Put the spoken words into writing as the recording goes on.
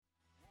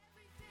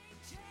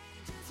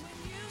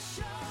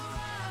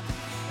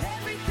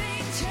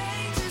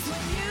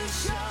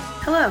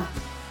Hello,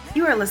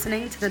 you are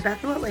listening to the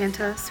Bethel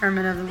Atlanta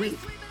Sermon of the Week.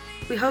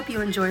 We hope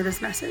you enjoy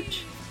this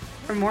message.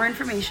 For more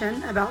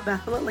information about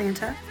Bethel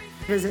Atlanta,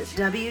 visit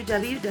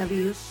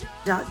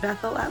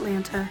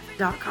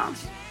www.bethelatlanta.com.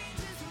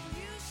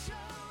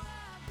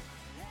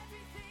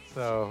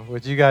 So,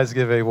 would you guys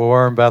give a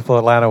warm Bethel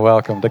Atlanta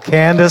welcome to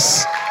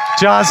Candace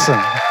Johnson?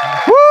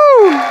 Woo!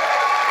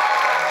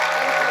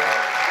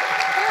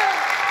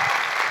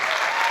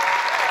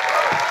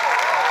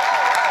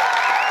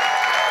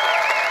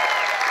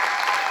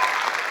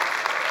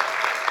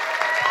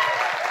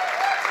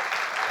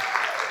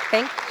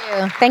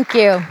 Thank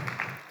you.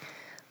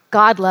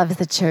 God loves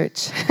the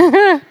church.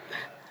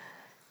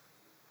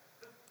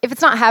 If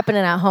it's not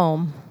happening at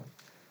home,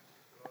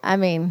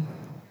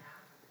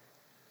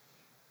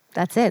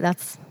 that's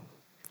it.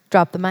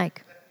 Drop the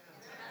mic.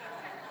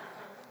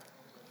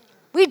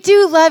 We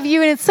do love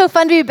you, and it's so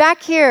fun to be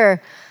back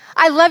here.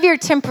 I love your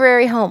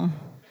temporary home.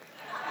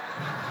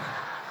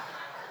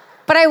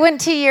 But I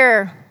went to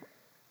your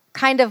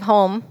kind of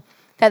home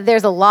that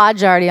there's a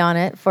lodge already on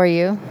it for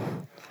you.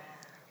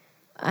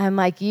 I'm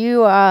like,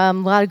 a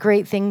lot of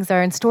great things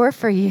are in store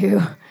for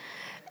you.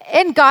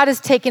 And God is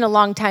taking a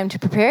long time to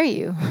prepare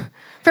you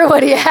for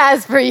what he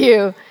has for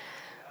you.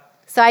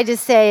 So I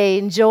just say,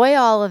 enjoy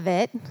all of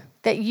it,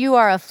 that you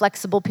are a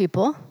flexible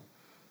people.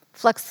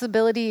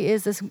 Flexibility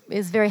is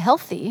very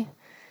healthy,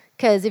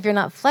 because if you're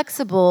not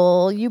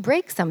flexible, you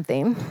break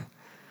something.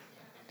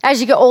 As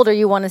you get older,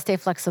 you want to stay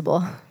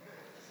flexible.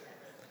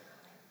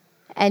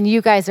 And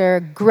you guys are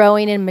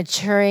growing and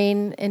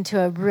maturing into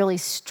a really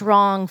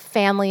strong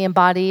family and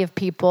body of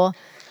people.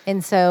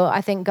 And so I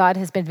think God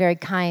has been very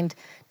kind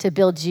to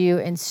build you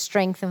in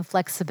strength and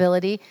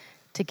flexibility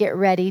to get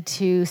ready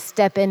to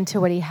step into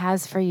what he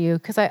has for you.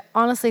 Because I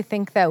honestly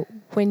think that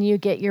when you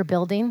get your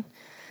building,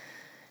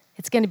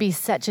 it's going to be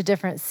such a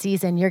different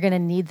season. You're going to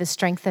need the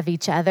strength of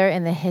each other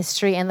and the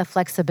history and the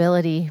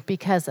flexibility,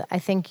 because I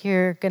think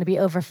you're going to be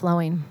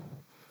overflowing.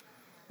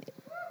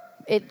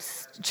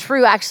 It's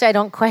true. Actually, I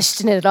don't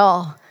question it at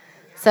all.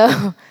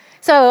 So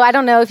I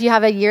don't know if you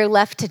have a year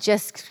left to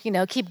just,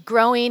 keep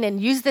growing and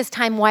use this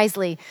time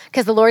wisely,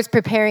 because the Lord's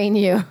preparing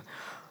you.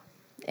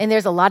 And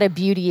there's a lot of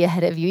beauty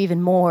ahead of you,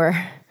 even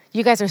more.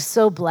 You guys are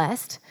so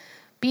blessed.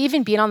 But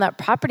even being on that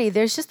property,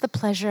 there's just the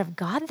pleasure of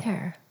God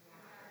there.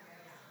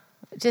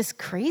 Just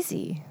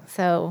crazy.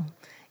 So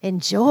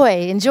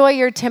enjoy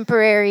your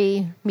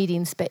temporary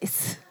meeting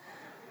space.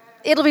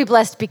 It'll be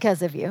blessed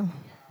because of you.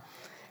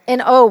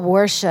 And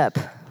worship.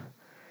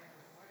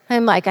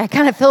 I'm like, I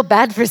kind of feel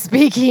bad for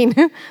speaking.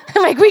 I'm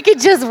like, we could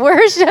just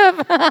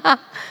worship. I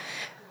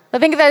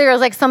think that there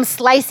was like some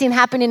slicing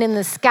happening in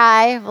the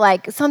sky,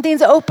 like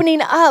something's opening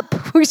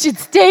up. We should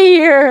stay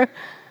here.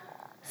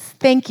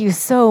 Thank you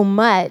so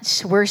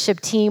much,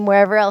 worship team,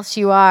 wherever else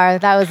you are.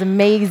 That was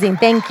amazing.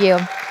 Thank you.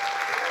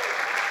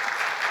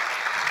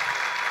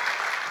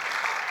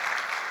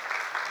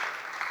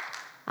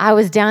 I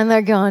was down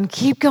there going,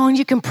 keep going,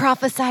 you can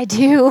prophesy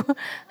too.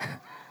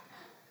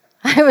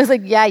 I was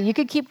like, yeah, you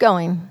could keep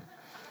going.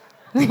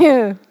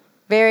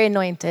 Very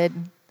anointed.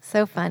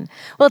 So fun.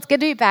 Well, it's good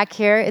to be back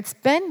here. It's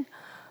been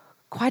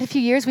quite a few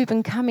years we've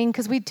been coming,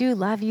 because we do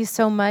love you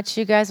so much.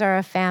 You guys are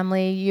a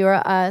family. You're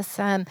us.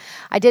 I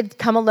did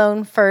come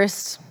alone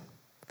first.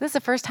 This is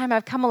the first time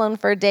I've come alone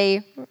for a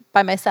day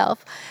by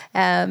myself.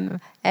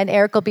 And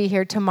Eric will be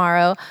here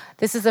tomorrow.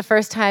 This is the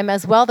first time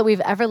as well that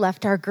we've ever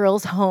left our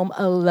girls home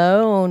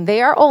alone.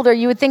 They are older.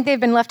 You would think they've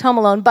been left home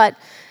alone, but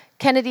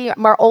Kennedy,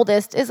 our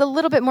oldest, is a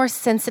little bit more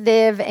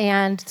sensitive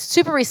and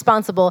super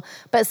responsible,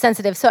 but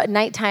sensitive. So at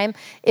nighttime,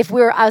 if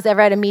I was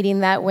ever at a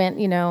meeting that went,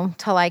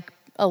 till like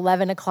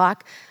 11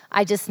 o'clock,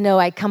 I just know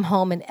I come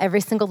home and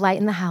every single light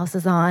in the house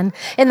is on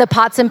and the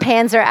pots and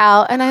pans are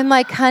out. And I'm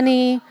like,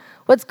 honey,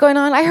 what's going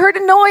on? I heard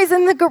a noise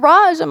in the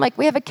garage. I'm like,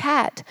 we have a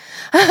cat.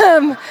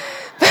 I'm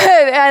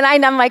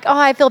like,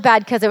 I feel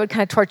bad, because it would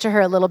kind of torture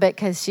her a little bit,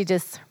 because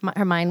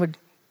her mind would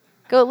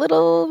go a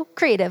little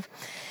creative.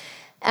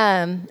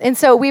 And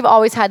so we've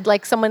always had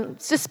like someone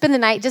just spend the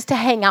night just to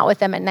hang out with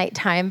them at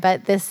nighttime.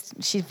 But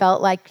she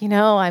felt like,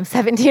 I'm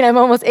 17, I'm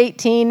almost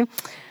 18.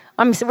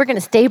 We're going to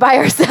stay by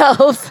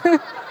ourselves.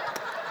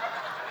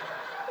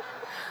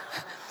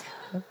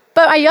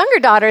 But my younger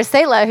daughter,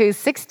 Selah, who's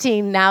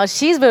 16 now,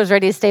 she was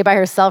ready to stay by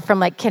herself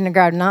from like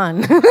kindergarten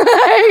on.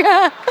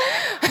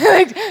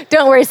 Like,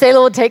 don't worry,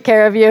 Selah will take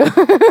care of you.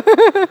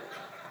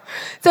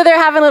 So they're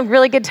having a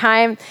really good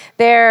time.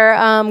 They're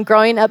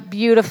growing up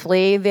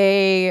beautifully.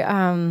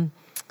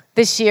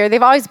 This year,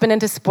 they've always been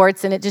into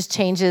sports, and it just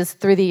changes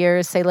through the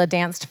years. Selah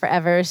danced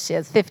forever. She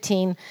was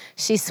 15.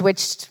 She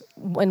switched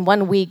in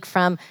 1 week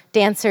from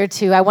dancer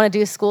to I want to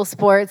do school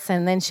sports,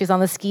 and then she was on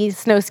the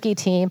snow ski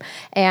team.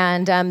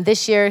 And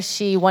this year,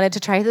 she wanted to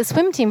try the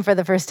swim team for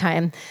the first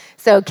time.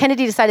 So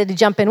Kennedy decided to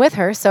jump in with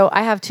her. So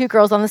I have 2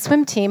 girls on the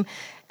swim team.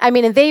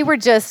 And they were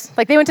just,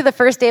 like, they went to the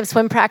first day of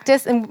swim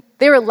practice, and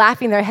they were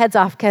laughing their heads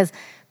off, because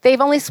They've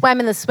only swam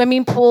in the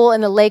swimming pool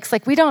and the lakes.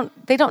 Like they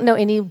don't know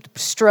any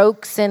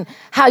strokes and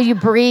how you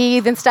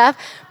breathe and stuff.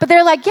 But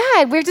they're like,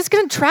 yeah, we're just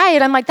gonna try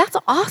it. I'm like, that's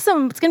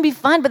awesome. It's gonna be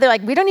fun. But they're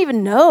like, we don't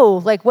even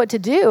know like what to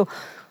do.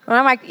 And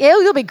I'm like, yeah,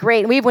 you'll be great.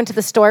 And we went to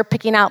the store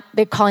picking out,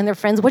 they're calling their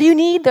friends, what do you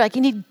need? They're like,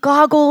 you need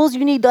goggles,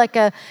 you need like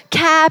a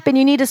cap, and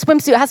you need a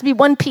swimsuit. It has to be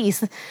one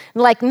piece,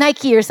 like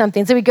Nike or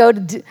something. So we go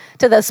to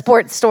the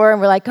sports store and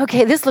we're like,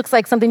 okay, this looks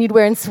like something you'd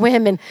wear and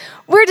swim. And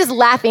we're just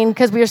laughing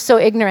because we were so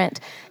ignorant.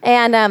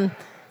 And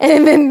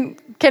then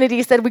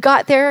Kennedy said, we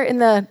got there in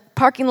the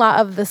parking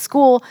lot of the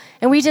school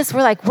and we just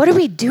were like, what are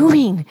we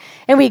doing?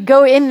 And we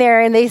go in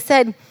there and they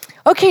said,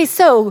 okay,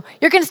 so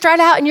you're going to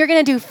start out and you're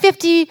going to do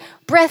 50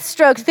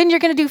 breaststrokes, then you're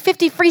going to do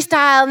 50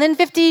 freestyle, and then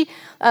 50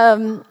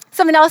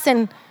 something else.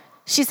 And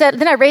she said,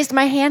 then I raised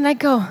my hand and I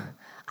go,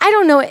 I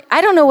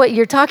don't know what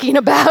you're talking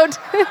about.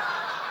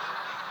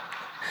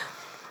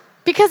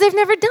 Because they've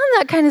never done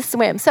that kind of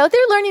swim. So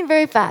they're learning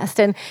very fast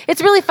and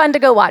it's really fun to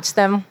go watch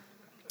them.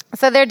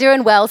 So they're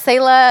doing well.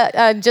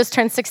 Selah just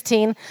turned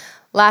 16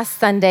 last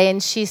Sunday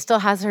and she still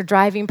has her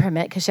driving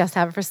permit because she has to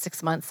have it for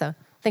 6 months. So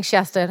I think she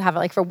has to have it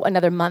like for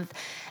another month.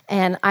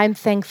 And I'm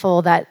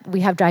thankful that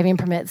we have driving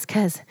permits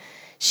because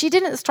she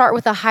didn't start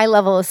with a high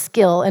level of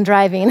skill in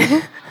driving.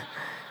 And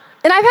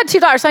I've had 2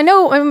 daughters, so I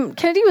know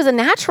Kennedy was a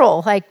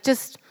natural, like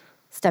just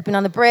stepping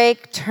on the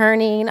brake,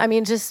 turning. I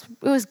mean, just,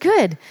 it was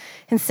good.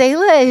 And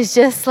Selah is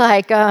just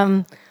like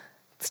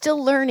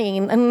still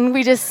learning. And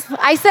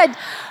I said,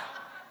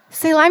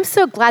 Selah, I'm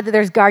so glad that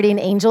there's guardian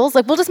angels.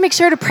 Like, we'll just make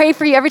sure to pray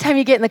for you every time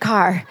you get in the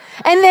car.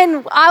 And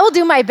then I will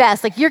do my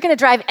best. Like, you're going to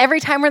drive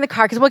every time we're in the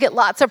car because we'll get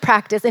lots of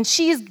practice. And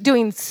she's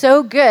doing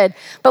so good.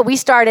 But we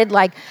started,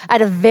 like,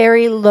 at a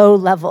very low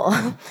level.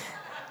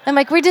 I'm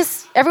like,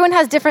 everyone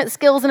has different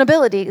skills and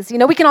abilities. You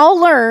know, we can all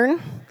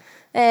learn,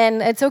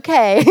 and it's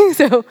okay.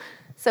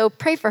 So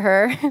pray for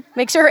her.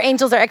 Make sure her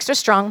angels are extra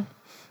strong.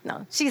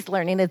 No, she's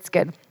learning. It's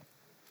good.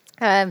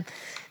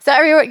 So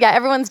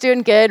everyone's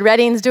doing good.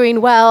 Redding's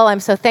doing well.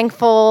 I'm so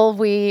thankful.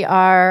 We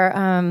are,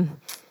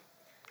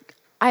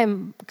 I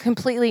am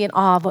completely in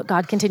awe of what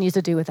God continues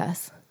to do with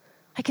us.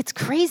 Like, it's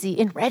crazy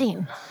in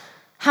Redding.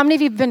 How many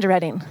of you have been to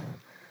Redding?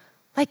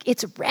 Like,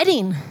 it's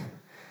Redding.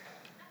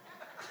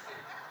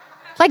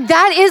 Like,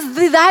 that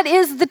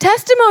is the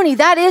testimony.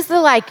 That is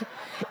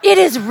it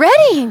is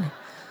Redding.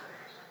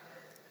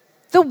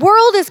 The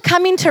world is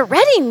coming to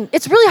Redding.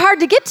 It's really hard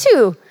to get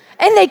to,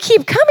 and they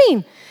keep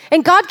coming.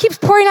 And God keeps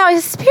pouring out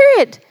his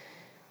Spirit.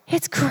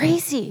 It's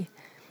crazy.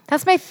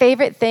 That's my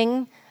favorite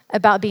thing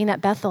about being at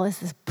Bethel is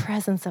this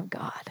presence of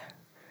God.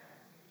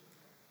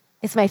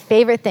 It's my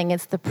favorite thing.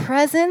 It's the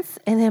presence,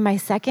 and then my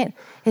second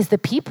is the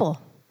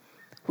people.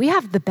 We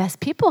have the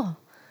best people.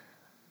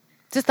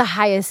 Just the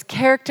highest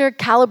character,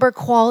 caliber,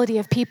 quality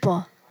of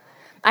people.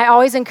 I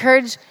always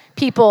encourage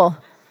people,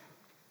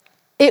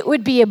 it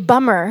would be a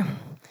bummer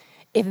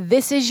if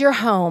this is your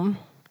home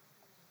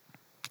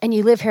and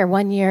you live here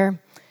 1 year,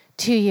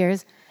 2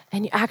 years,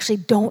 and you actually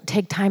don't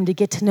take time to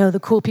get to know the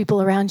cool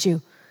people around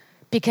you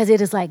because it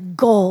is like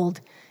gold.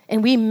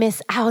 And we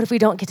miss out if we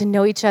don't get to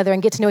know each other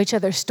and get to know each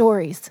other's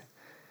stories.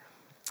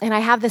 And I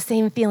have the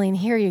same feeling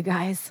here, you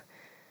guys.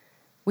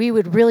 We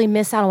would really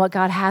miss out on what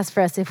God has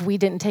for us if we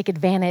didn't take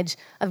advantage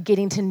of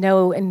getting to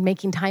know and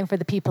making time for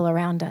the people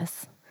around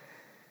us.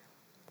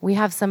 We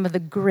have some of the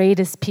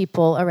greatest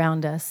people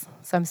around us.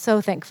 So I'm so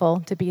thankful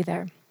to be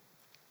there.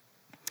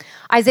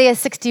 Isaiah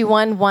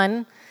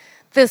 61:1.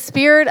 The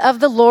Spirit of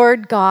the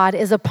Lord God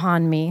is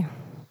upon me,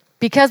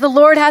 because the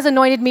Lord has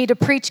anointed me to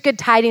preach good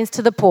tidings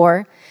to the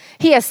poor.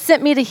 He has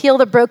sent me to heal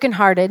the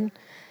brokenhearted,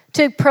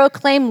 to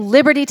proclaim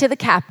liberty to the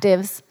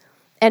captives,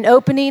 and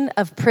opening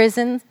of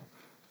prisons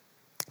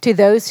to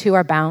those who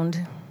are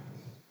bound.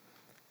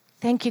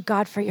 Thank you,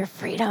 God, for your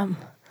freedom.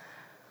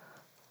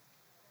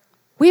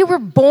 We were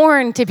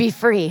born to be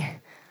free.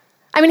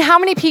 I mean, how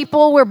many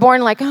people were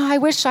born like, oh, I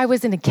wish I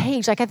was in a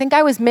cage. Like, I think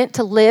I was meant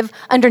to live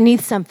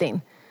underneath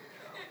something.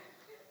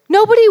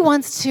 Nobody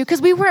wants to,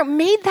 because we weren't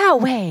made that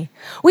way.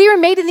 We were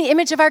made in the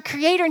image of our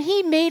Creator, and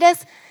He made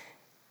us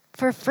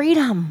for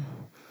freedom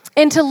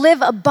and to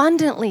live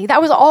abundantly.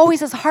 That was always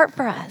His heart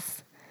for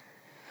us.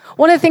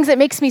 One of the things that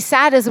makes me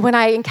sad is when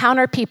I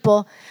encounter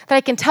people that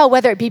I can tell,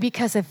 whether it be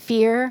because of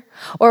fear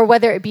or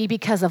whether it be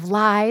because of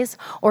lies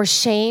or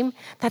shame,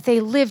 that they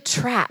live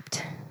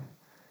trapped.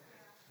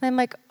 And I'm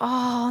like,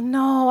 oh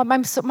no,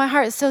 my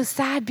heart is so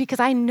sad because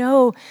I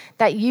know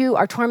that you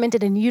are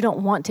tormented and you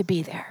don't want to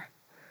be there.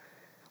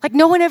 Like,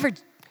 no one ever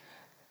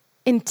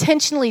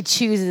intentionally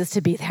chooses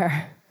to be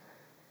there.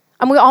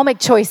 And we all make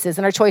choices,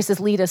 and our choices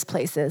lead us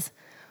places.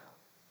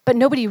 But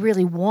nobody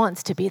really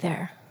wants to be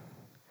there.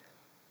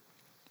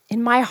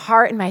 In my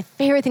heart, and my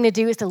favorite thing to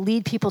do is to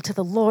lead people to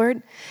the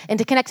Lord and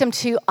to connect them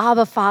to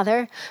Abba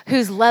Father,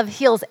 whose love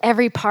heals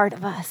every part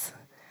of us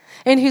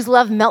and whose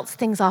love melts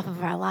things off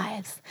of our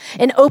lives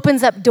and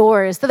opens up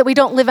doors so that we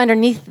don't live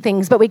underneath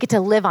things, but we get to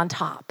live on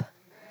top.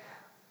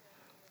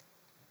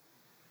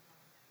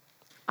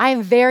 I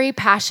am very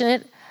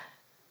passionate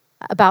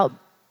about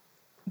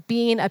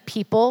being a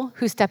people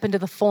who step into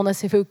the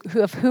fullness of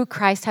who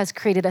Christ has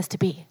created us to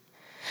be.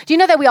 Do you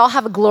know that we all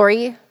have a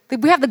glory?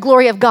 We have the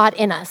glory of God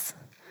in us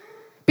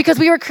because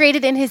we were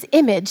created in his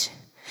image,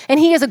 and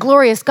he is a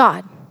glorious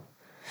God.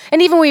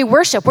 And even when we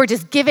worship, we're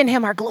just giving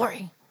him our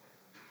glory.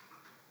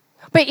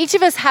 But each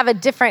of us have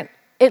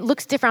it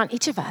looks different on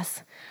each of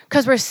us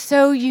because we're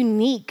so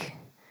unique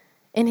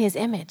in his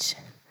image.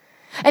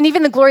 And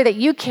even the glory that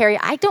you carry,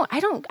 I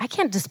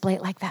can't display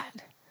it like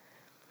that.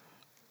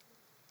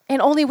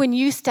 And only when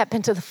you step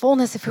into the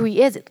fullness of who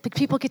he is,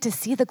 people get to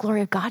see the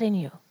glory of God in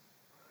you.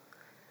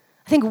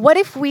 I think, what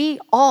if we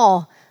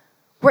all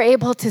were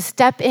able to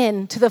step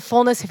into the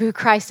fullness of who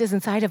Christ is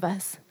inside of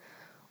us?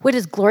 Would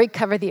his glory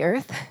cover the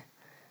earth?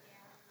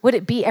 Would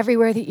it be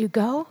everywhere that you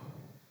go?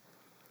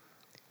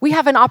 We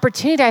have an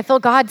opportunity. I feel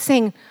God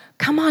saying,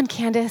 come on,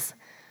 Candace.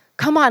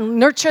 Come on,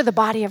 nurture the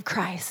body of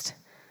Christ.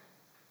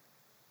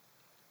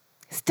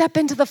 Step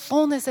into the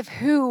fullness of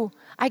who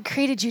I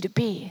created you to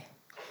be.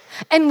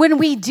 And when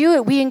we do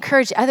it, we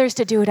encourage others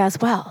to do it as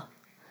well.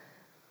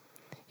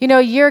 You know,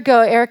 a year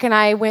ago, Eric and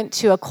I went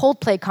to a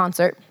Coldplay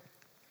concert.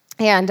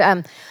 And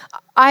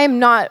I am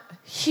not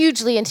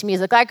hugely into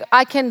music.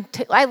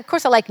 Of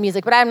course I like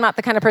music, but I'm not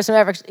the kind of person who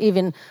ever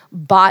even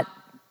bought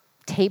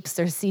tapes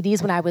or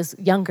CDs when I was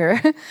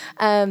younger.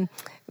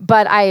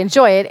 But I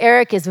enjoy it.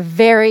 Eric is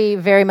very,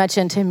 very much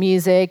into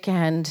music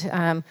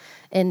and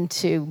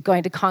into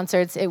going to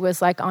concerts. It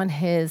was like on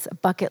his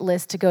bucket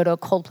list to go to a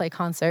Coldplay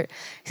concert.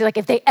 He's like,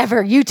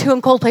 you two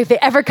and Coldplay, if they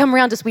ever come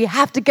around us, we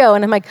have to go.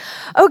 And I'm like,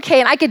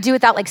 okay. And I could do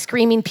without like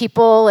screaming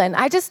people. And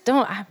I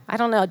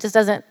don't know, it just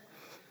doesn't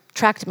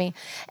attract me.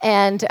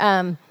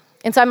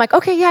 And so I'm like,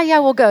 okay, yeah,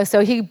 we'll go.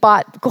 So he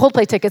bought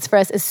Coldplay tickets for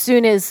us as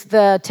soon as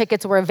the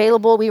tickets were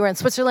available. We were in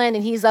Switzerland,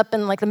 and he's up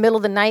in like the middle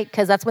of the night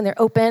because that's when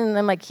they're open. And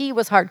I'm like, he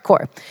was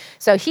hardcore.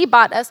 So he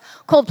bought us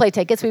Coldplay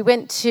tickets. We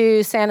went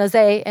to San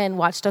Jose and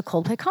watched a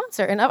Coldplay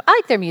concert. And I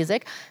like their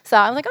music. So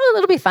I'm like, oh,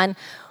 it'll be fun.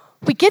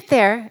 We get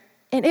there,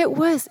 and it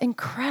was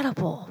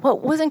incredible.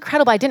 What was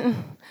incredible,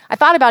 I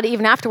thought about it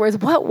even afterwards.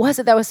 What was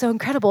it that was so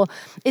incredible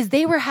is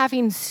they were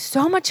having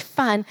so much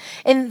fun,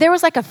 and there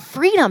was like a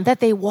freedom that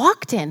they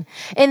walked in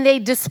and they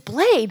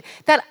displayed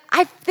that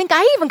I think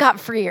I even got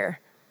freer.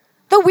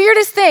 The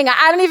weirdest thing,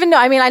 I don't even know.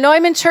 I mean, I know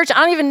I'm in church. I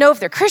don't even know if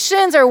they're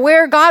Christians or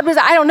where God was.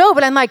 I don't know,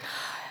 but I'm like,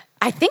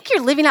 I think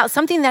you're living out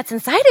something that's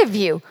inside of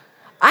you.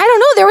 I don't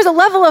know. There was a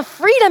level of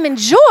freedom and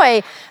joy.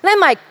 And I'm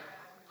like,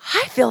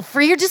 I feel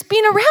freer just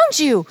being around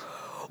you.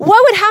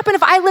 What would happen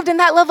if I lived in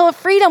that level of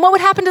freedom? What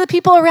would happen to the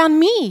people around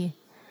me?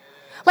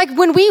 Like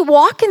when we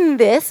walk in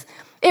this,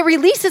 it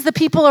releases the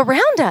people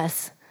around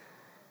us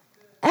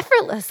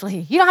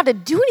effortlessly. You don't have to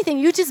do anything.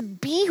 You just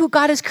be who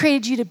God has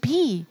created you to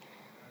be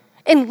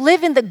and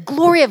live in the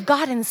glory of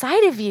God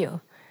inside of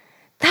you.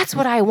 That's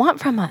what I want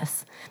from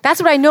us.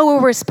 That's what I know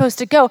where we're supposed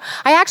to go.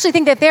 I actually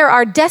think that there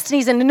are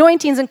destinies and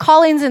anointings and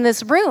callings in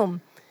this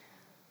room.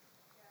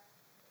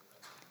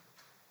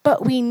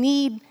 But we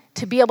need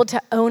to be able to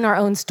own our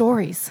own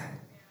stories.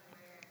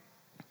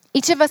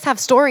 Each of us have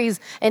stories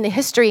and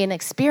history and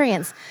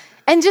experience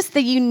and just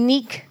the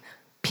unique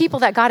people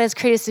that God has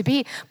created us to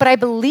be. But I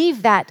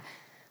believe that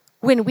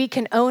when we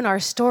can own our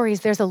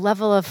stories, there's a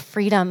level of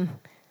freedom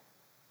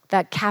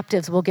that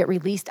captives will get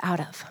released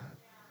out of.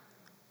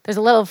 There's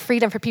a level of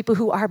freedom for people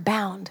who are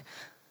bound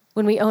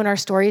when we own our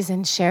stories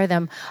and share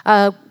them.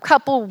 A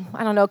couple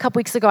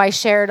weeks ago, I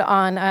shared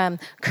on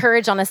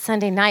courage on a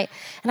Sunday night.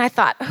 And I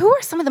thought, who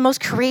are some of the most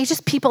courageous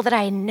people that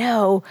I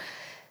know?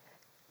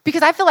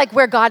 Because I feel like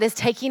where God is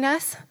taking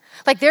us,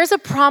 like there's a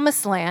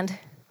promised land,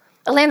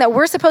 a land that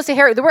we're supposed to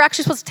inherit, that we're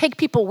actually supposed to take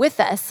people with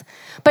us.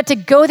 But to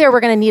go there,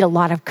 we're going to need a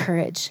lot of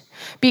courage.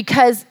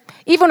 Because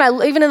even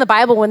in the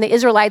Bible, when the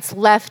Israelites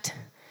left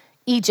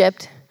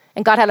Egypt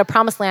and God had a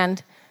promised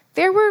land,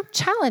 there were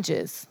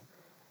challenges.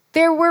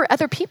 There were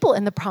other people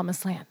in the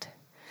promised land.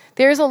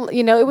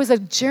 It was a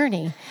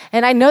journey.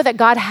 And I know that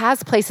God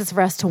has places for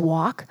us to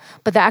walk,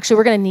 but that actually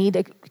we're going to need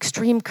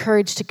extreme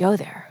courage to go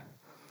there.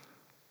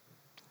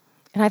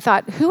 And I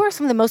thought, who are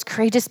some of the most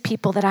courageous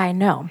people that I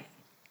know?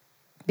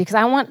 Because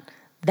I want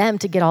them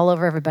to get all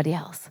over everybody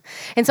else.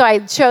 And so I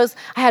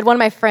had one of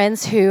my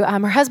friends who,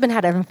 her husband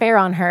had an affair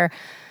on her.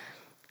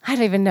 I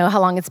don't even know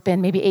how long it's been,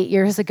 maybe 8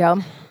 years ago.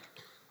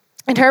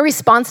 And her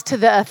response to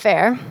the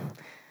affair,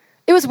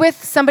 it was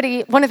with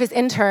one of his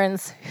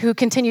interns who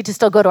continued to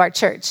still go to our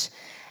church.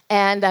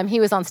 And he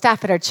was on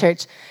staff at our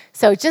church.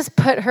 So it just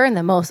put her in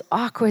the most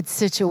awkward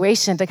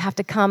situation to have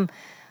to come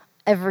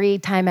every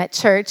time at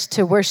church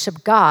to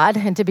worship God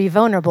and to be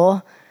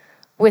vulnerable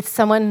with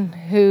someone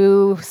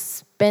who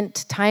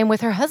spent time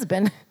with her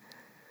husband.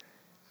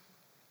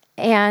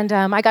 And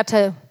I got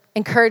to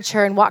encourage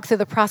her and walk through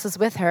the process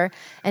with her.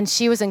 And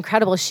she was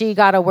incredible. She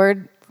got a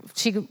word.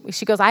 She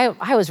goes,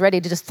 I was ready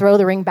to just throw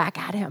the ring back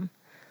at him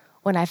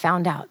when I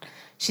found out.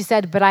 She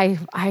said, but I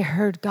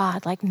heard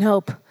God, like,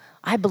 nope,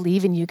 I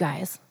believe in you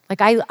guys.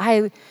 Like,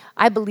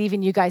 I believe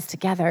in you guys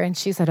together. And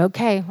she said,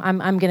 okay, I'm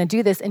going to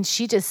do this. And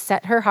she just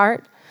set her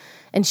heart,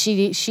 and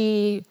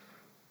she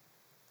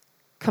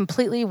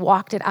completely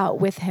walked it out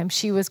with him.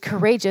 She was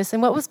courageous.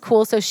 And what was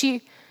cool, so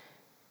she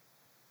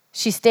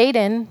stayed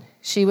in,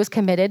 she was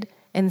committed.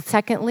 And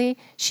secondly,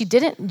 she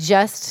didn't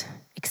just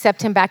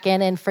accept him back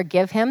in and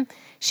forgive him.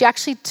 She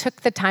actually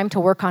took the time to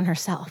work on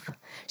herself.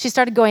 She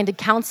started going to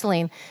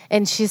counseling,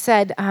 and she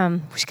said,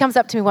 she comes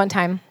up to me one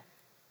time,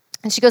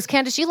 and she goes,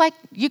 Candace,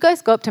 you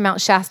guys go up to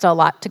Mount Shasta a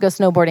lot to go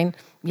snowboarding.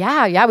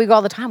 Yeah, we go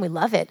all the time. We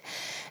love it.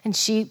 And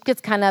she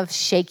gets kind of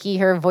shaky.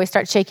 Her voice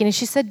starts shaking. And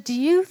she said, do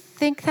you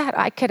think that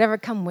I could ever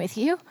come with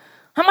you?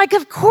 I'm like,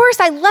 of course.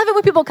 I love it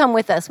when people come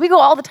with us. We go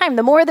all the time.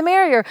 The more, the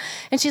merrier.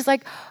 And she's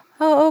like,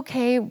 oh,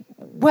 okay.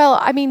 Well,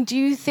 I mean, do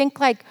you think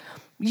like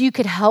you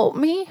could help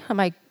me? I'm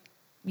like,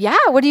 yeah,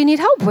 what do you need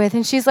help with?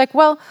 And she's like,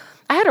 well,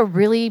 I had a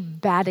really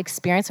bad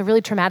experience, a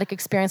really traumatic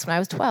experience when I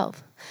was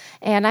 12.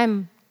 And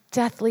I'm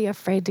deathly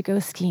afraid to go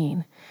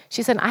skiing.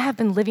 She said, I have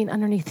been living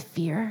underneath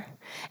fear.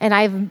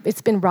 And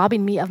it's been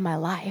robbing me of my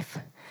life.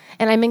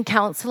 And I'm in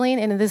counseling,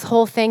 and this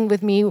whole thing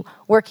with me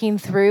working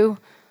through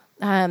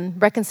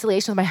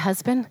reconciliation with my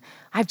husband,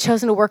 I've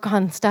chosen to work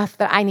on stuff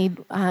that I need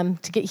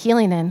to get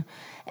healing in.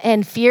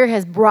 And fear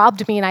has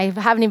robbed me, and I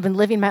haven't even been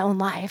living my own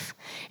life.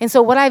 And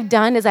so what I've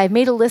done is I've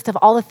made a list of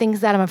all the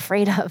things that I'm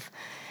afraid of.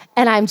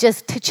 And I'm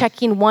just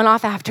checking one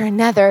off after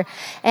another.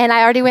 And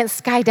I already went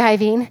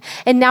skydiving,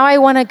 and now I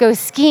want to go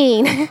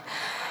skiing. And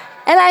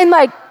I'm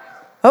like,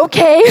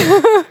 okay.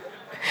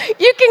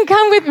 You can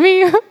come with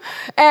me.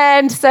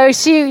 And so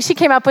she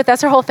came up with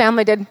us, her whole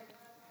family did.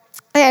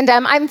 And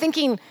I'm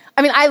thinking,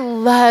 I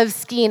love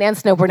skiing and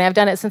snowboarding. I've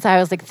done it since I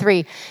was like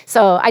 3.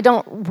 So I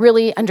don't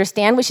really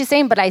understand what she's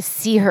saying, but I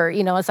see her,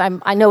 so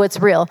I know it's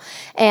real.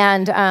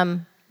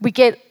 And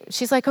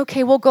she's like,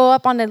 okay, we'll go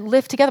up on a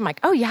lift together. I'm like,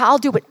 oh yeah, I'll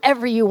do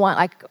whatever you want.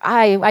 Like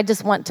I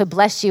just want to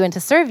bless you and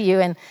to serve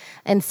you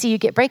and see you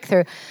get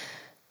breakthrough.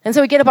 And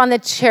so we get up on the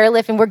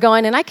chairlift and we're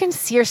going, and I can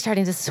see her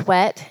starting to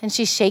sweat, and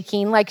she's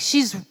shaking. Like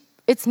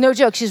it's no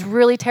joke. She's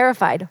really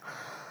terrified.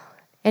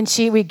 And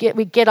we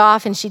get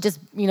off, and she just,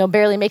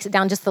 barely makes it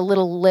down just the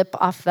little lip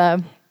off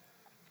the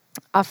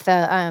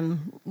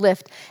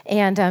lift.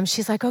 And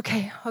she's like,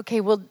 okay,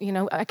 well,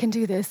 I can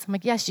do this. I'm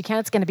like, yes, you can.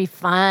 It's going to be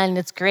fun.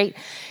 It's great.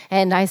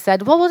 And I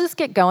said, well, we'll just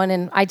get going.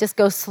 And I just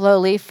go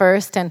slowly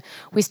first, and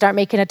we start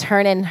making a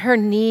turn, and her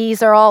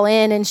knees are all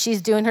in, and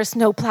she's doing her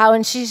snowplow,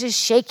 and she's just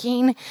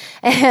shaking.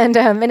 And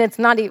it's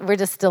not, we're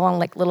just still on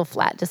like little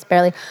flat, just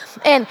barely.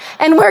 And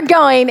we're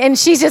going, and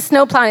she's just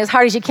snowplowing as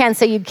hard as you can,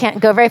 so you can't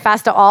go very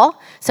fast at all.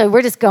 So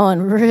we're just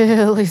going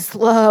really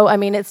slow.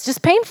 It's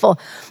just painful.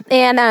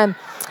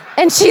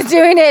 And she's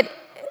doing it.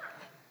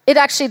 It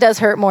actually does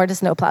hurt more to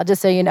snowplow,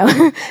 just so you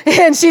know.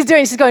 And she's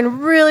going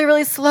really,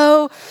 really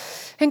slow,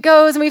 and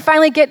goes, and we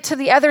finally get to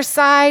the other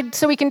side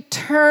so we can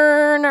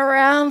turn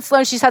around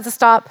slow. She has to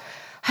stop.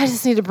 I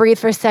just need to breathe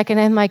for a second.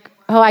 And I'm like,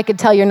 oh, I could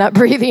tell you're not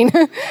breathing.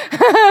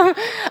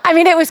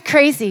 It was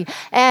crazy.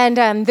 And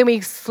then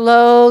we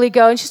slowly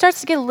go, and she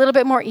starts to get a little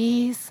bit more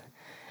ease.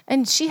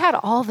 And she had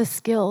all the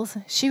skills.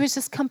 She was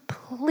just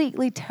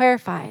completely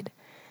terrified.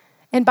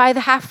 And by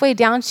the halfway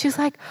down, she was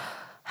like,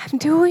 I'm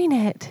doing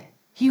it.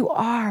 You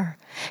are.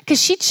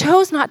 Because she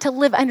chose not to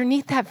live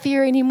underneath that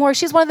fear anymore.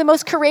 She's one of the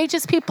most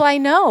courageous people I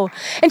know.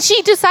 And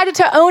she decided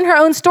to own her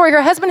own story.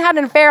 Her husband had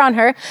an affair on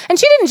her, and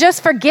she didn't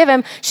just forgive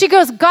him. She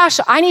goes, gosh,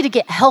 I need to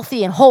get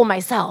healthy and whole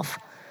myself.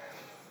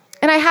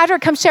 And I had her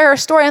come share her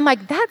story. I'm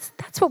like, that's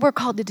what we're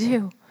called to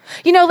do.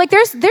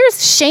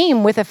 There's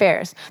shame with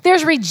affairs.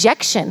 There's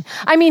rejection.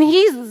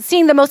 He's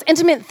seen the most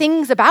intimate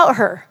things about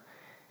her,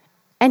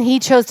 and he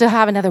chose to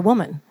have another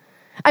woman.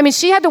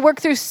 She had to work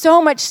through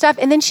so much stuff,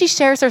 and then she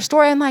shares her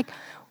story. I'm like,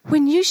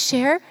 when you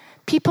share,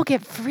 people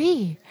get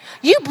free.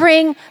 You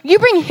bring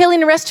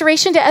healing and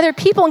restoration to other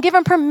people and give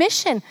them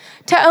permission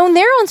to own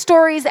their own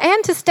stories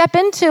and to step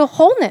into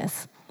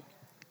wholeness.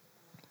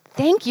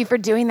 Thank you for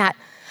doing that.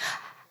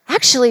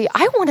 Actually,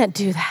 I want to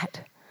do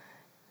that.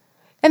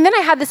 And then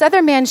I had this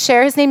other man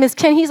share. His name is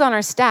Ken. He's on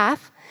our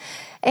staff.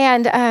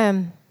 And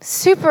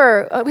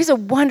he's a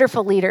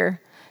wonderful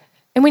leader.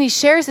 And when he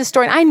shares his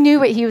story, and I knew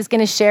what he was going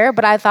to share,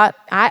 but I thought,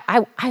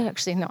 I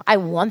actually know, I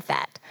want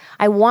that.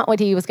 I want what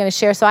he was going to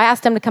share. So I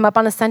asked him to come up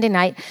on a Sunday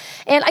night.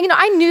 And,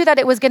 I knew that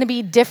it was going to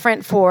be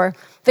different for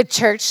the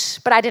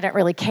church, but I didn't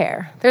really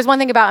care. There's one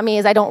thing about me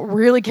is I don't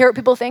really care what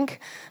people think.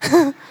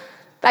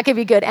 That could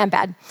be good and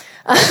bad.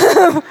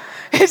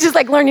 It's just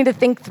like learning to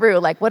think through,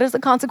 like, what is the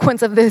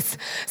consequence of this?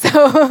 So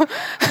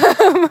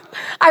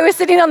I was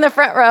sitting on the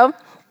front row,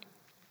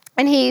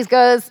 and he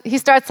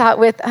starts out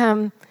with,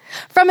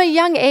 from a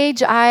young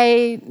age,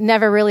 I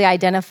never really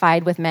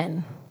identified with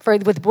men,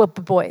 with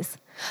boys.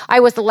 I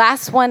was the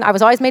last one. I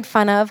was always made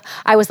fun of.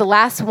 I was the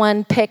last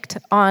one picked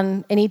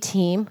on any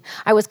team.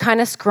 I was kind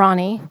of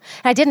scrawny.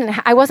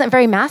 I wasn't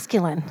very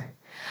masculine.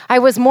 I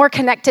was more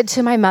connected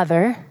to my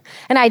mother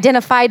and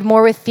identified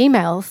more with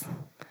females.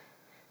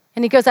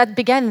 And he goes, that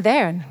began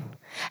there.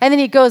 And then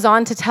he goes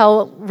on to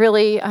tell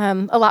really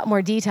a lot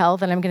more detail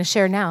than I'm going to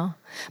share now.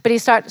 But he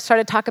started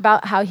to talk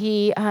about how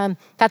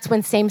that's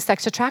when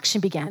same-sex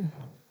attraction began.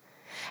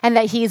 and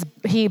that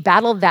he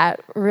battled that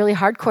really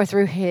hardcore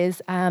through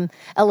his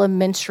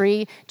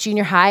elementary,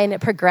 junior high, and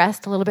it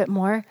progressed a little bit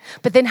more.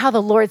 But then how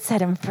the Lord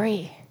set him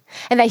free,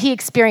 and that he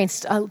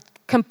experienced a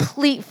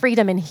complete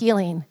freedom and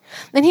healing.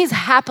 And he's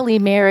happily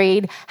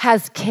married,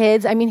 has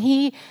kids. I mean,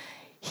 he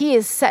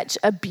is such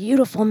a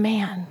beautiful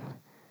man.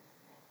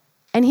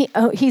 And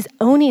he's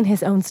owning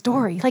his own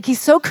story. Like,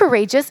 he's so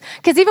courageous.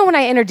 Because even when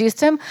I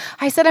introduced him,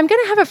 I said, I'm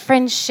going to have a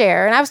friend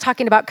share. And I was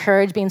talking about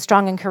courage, being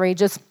strong and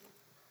courageous.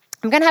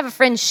 I'm going to have a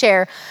friend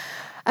share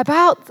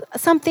about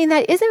something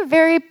that isn't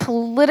very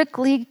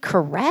politically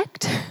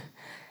correct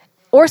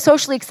or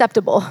socially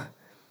acceptable.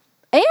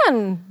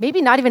 And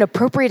maybe not even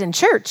appropriate in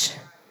church.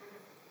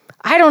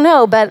 I don't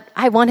know, but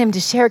I want him to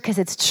share it because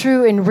it's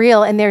true and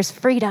real and there's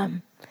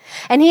freedom.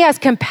 And he has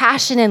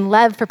compassion and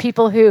love for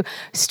people who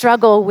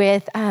struggle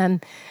with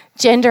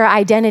gender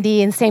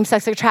identity and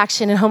same-sex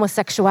attraction and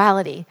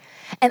homosexuality.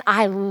 And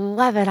I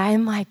love it.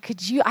 I'm like,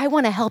 I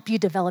want to help you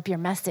develop your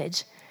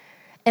message.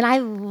 And I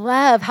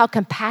love how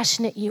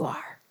compassionate you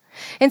are.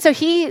 And so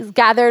he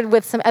gathered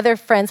with some other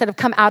friends that have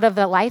come out of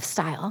the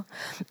lifestyle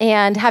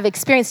and have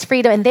experienced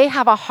freedom. And they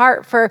have a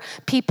heart for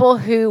people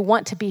who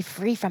want to be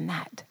free from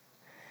that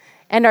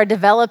and are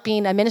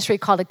developing a ministry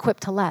called Equip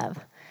to Love.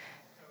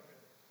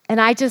 And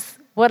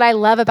what I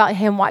love about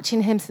him,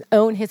 watching him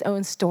own his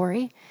own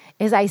story,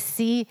 is I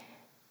see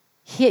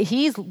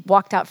he's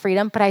walked out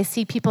freedom, but I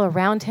see people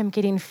around him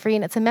getting free,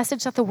 and it's a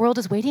message that the world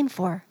is waiting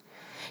for.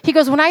 He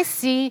goes, when I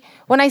see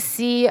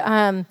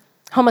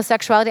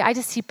homosexuality, I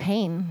just see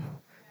pain,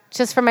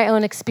 just from my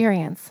own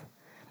experience.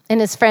 And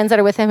his friends that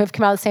are with him who've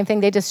come out the same thing,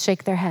 they just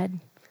shake their head.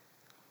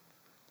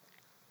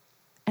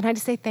 And I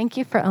just say, thank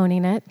you for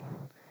owning it.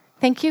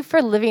 Thank you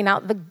for living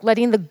out,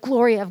 letting the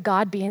glory of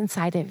God be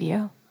inside of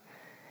you.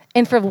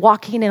 And for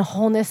walking in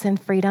wholeness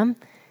and freedom,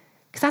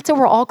 because that's what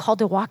we're all called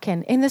to walk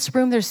in. In this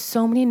room, there's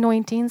so many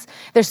anointings,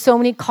 there's so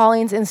many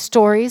callings and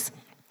stories,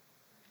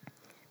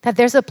 that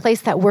there's a place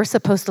that we're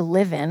supposed to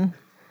live in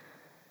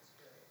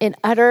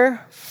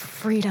utter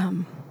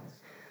freedom.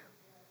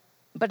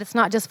 But it's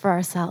not just for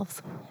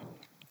ourselves.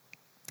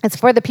 It's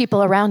for the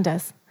people around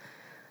us.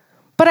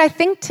 But I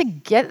think to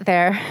get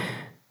there,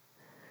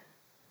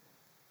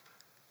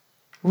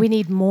 we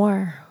need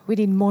more. We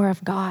need more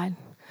of God.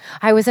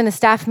 I was in a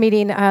staff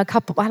meeting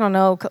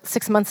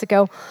 6 months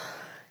ago.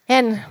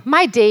 And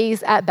my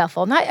days at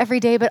Bethel, not every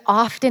day, but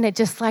often it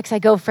just I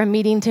go from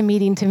meeting to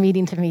meeting to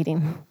meeting to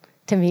meeting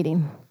to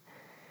meeting.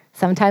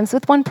 Sometimes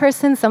with one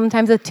person,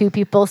 sometimes with two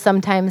people,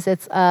 sometimes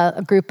it's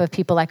a group of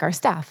people like our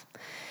staff.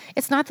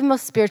 It's not the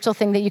most spiritual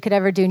thing that you could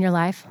ever do in your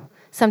life.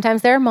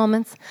 Sometimes there are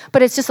moments,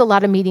 but it's just a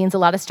lot of meetings, a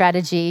lot of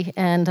strategy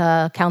and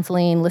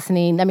counseling,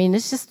 listening. I mean,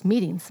 it's just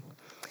meetings.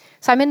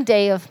 So I'm in a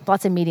day of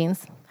lots of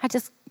meetings. I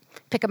just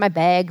pick up my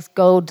bags,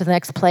 go to the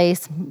next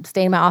place,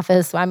 stay in my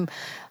office.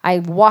 I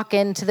walk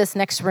into this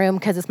next room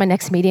because it's my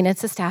next meeting.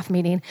 It's a staff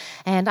meeting,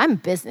 and I'm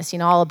business,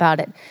 all about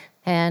it.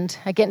 And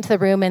I get into the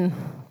room, and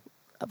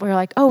we're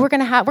like, we're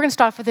gonna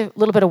start off with a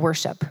little bit of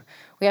worship.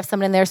 We have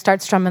someone in there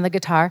start strumming the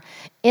guitar.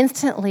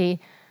 Instantly,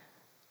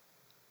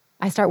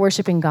 I start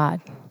worshiping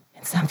God,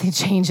 and something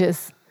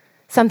changes.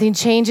 Something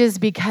changes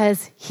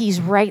because He's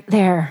right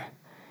there.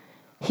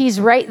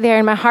 He's right there,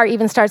 and my heart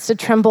even starts to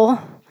tremble.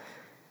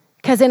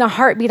 Because in a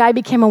heartbeat, I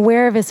became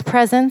aware of His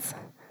presence.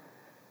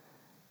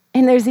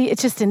 And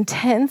it's just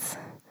intense.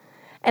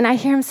 And I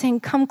hear Him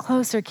saying, come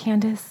closer,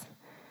 Candace.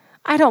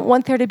 I don't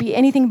want there to be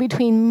anything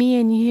between me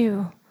and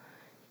you.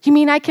 You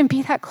mean I can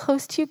be that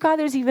close to you, God?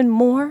 There's even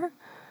more?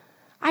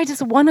 I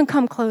just want to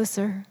come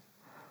closer.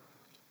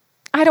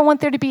 I don't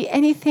want there to be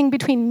anything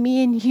between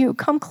me and you.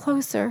 Come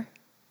closer.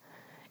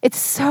 It's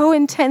so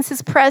intense,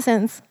 His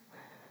presence.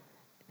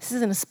 This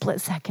is in a split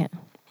second.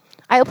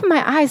 I open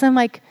my eyes, I'm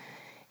like,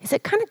 is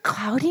it kind of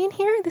cloudy in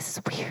here? This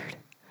is weird.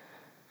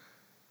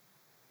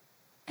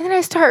 And then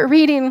I start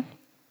reading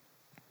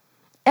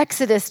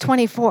Exodus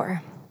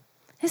 24.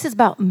 This is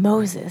about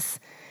Moses.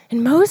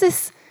 And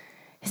Moses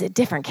is a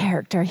different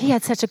character. He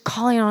had such a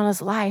calling on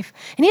his life.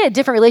 And he had a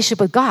different relationship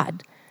with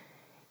God.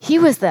 He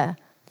was the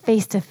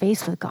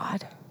face-to-face with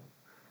God.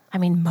 I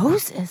mean,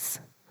 Moses.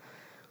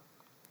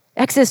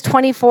 Exodus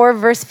 24,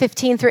 verse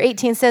 15 through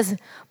 18 says,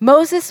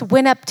 Moses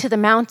went up to the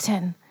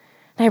mountain.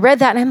 And I read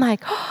that and I'm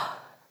like,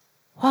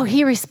 oh,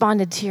 He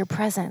responded to your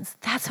presence.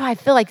 That's how I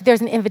feel like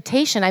there's an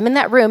invitation. I'm in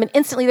that room and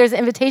instantly there's an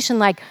invitation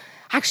like,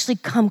 actually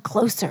come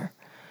closer.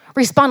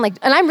 Respond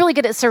and I'm really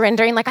good at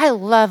surrendering. I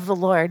love the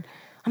Lord.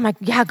 I'm like,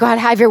 yeah, God,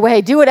 have your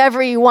way. Do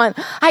whatever you want.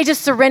 I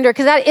just surrender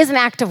because that is an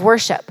act of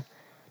worship.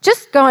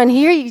 Just go in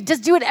here, you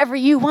just do whatever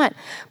you want.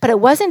 But it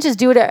wasn't just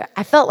do it.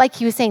 I felt like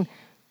He was saying,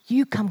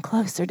 you come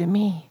closer to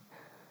me.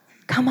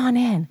 Come on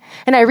in.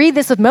 And I read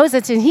this with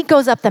Moses and he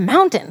goes up the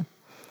mountain.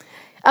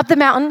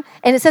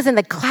 And it says, and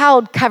the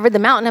cloud covered the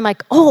mountain. I'm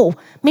like,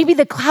 maybe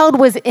the cloud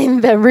was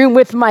in the room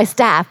with my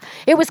staff.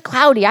 It was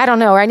cloudy, I don't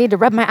know, or I need to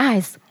rub my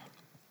eyes.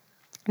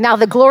 Now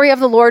the glory of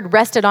the Lord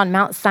rested on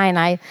Mount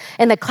Sinai,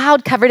 and the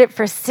cloud covered it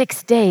for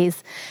 6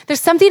 days. There's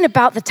something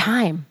about the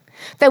time,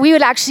 that we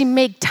would actually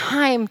make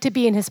time to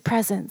be in His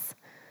presence.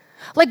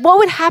 Like, what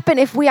would happen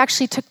if we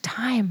actually took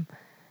time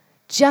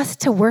just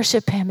to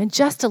worship him and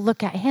just to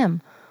look at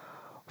him?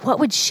 What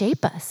would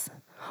shape us?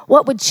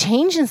 What would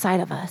change inside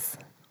of us?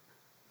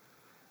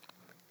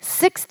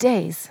 6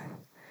 days.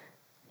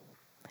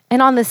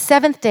 And on the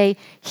 7th day,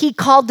 he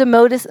called to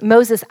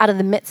Moses out of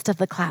the midst of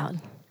the cloud.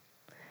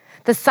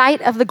 The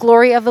sight of the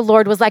glory of the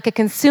Lord was like a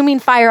consuming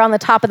fire on the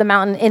top of the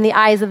mountain in the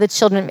eyes of the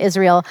children of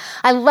Israel.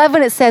 I love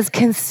when it says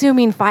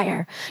consuming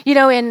fire. You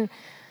know, in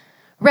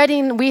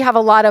Redding, we have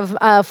a lot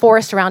of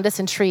forest around us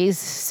and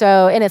trees,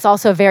 and it's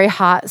also very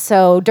hot.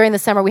 So during the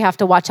summer, we have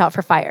to watch out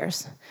for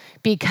fires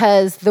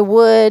because the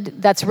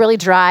wood that's really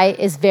dry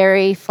is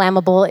very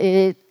flammable.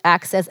 It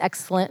acts as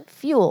excellent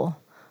fuel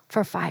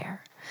for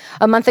fire.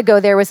 A month ago,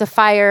 there was a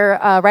fire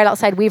right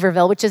outside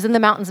Weaverville, which is in the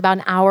mountains about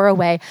an hour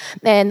away.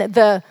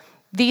 And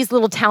these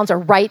little towns are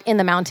right in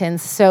the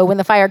mountains. So when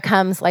the fire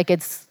comes,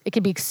 it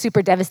could be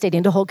super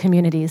devastating to whole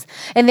communities.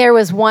 And there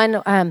was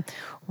one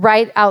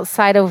right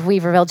outside of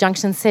Weaverville,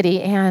 Junction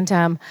City.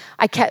 And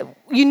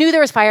you knew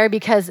there was fire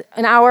because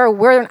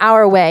we're an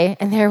hour away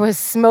and there was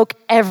smoke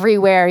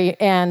everywhere.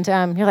 And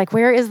you're like,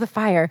 where is the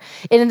fire?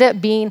 It ended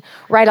up being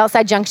right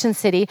outside Junction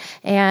City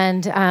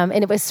and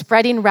it was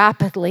spreading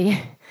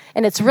rapidly.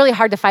 And it's really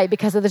hard to fight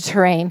because of the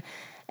terrain.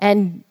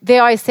 And they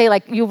always say,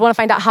 you want to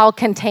find out how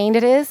contained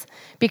it is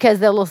because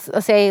they'll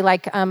say,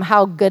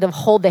 how good of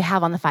hold they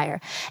have on the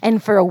fire.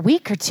 And for a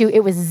week or two,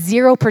 it was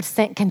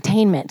 0%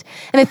 containment.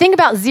 And the thing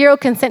about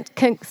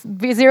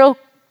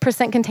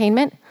 0%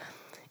 containment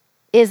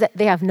is that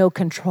they have no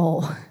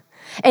control.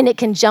 And it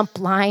can jump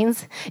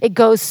lines. It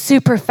goes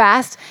super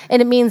fast. And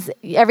it means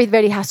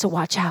everybody has to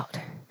watch out.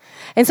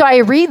 And so I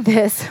read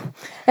this,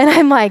 and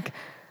I'm like,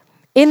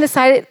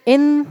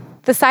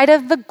 the sight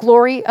of the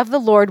glory of the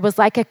Lord was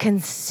like a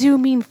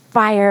consuming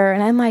fire.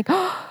 And I'm like,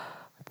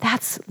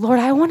 Lord,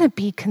 I want to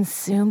be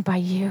consumed by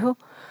you.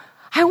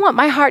 I want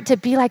my heart to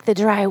be like the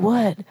dry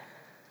wood.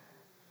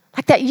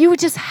 Like that you would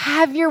just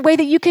have your way,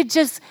 that you could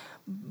just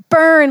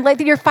burn, like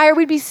that your fire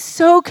would be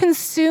so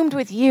consumed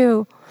with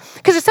you.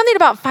 Because there's something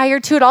about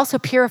fire too, it also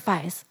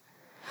purifies.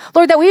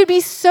 Lord, that we would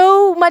be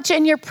so much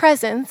in your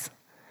presence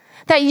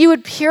that you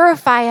would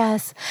purify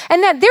us,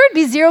 and that there would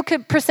be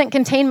 0%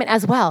 containment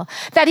as well.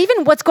 That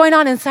even what's going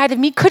on inside of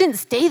me couldn't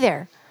stay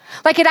there.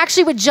 Like it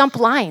actually would jump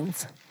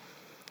lines.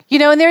 You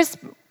know, and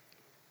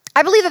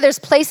I believe that there's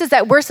places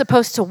that we're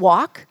supposed to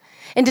walk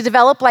and to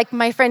develop, like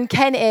my friend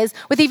Ken is,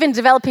 with even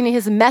developing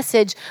his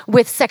message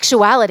with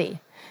sexuality.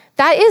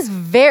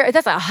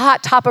 That's a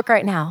hot topic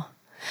right now.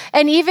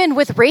 And even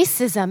with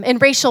racism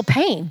and racial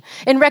pain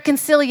and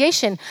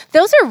reconciliation,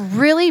 those are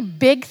really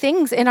big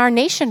things in our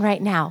nation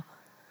right now.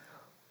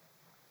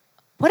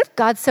 What if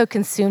God so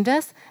consumed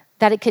us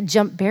that it could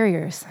jump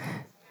barriers?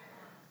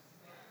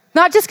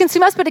 Not just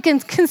consume us, but it can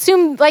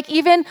consume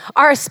even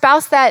our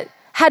spouse that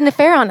had an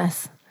affair on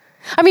us.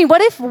 I mean,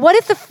 what if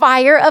the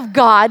fire of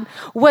God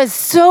was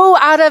so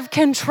out of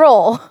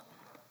control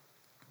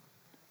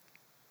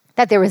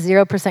that there was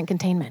 0%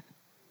 containment?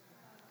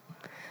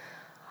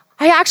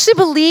 I actually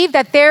believe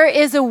that there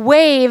is a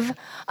wave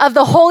of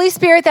the Holy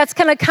Spirit that's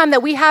going to come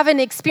that we haven't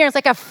experienced,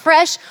 like a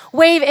fresh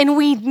wave, and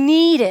we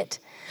need it.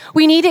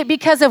 We need it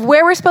because of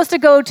where we're supposed to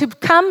go to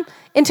come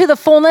into the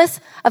fullness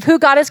of who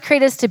God has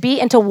created us to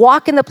be and to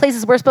walk in the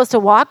places we're supposed to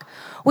walk.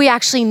 We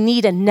actually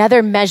need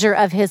another measure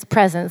of his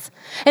presence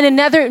and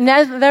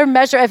another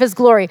measure of his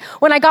glory.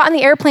 When I got on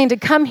the airplane to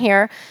come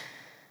here,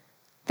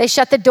 they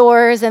shut the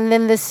doors and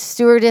then the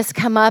stewardess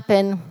come up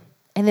and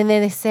then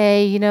they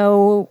say,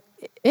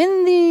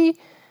 in the,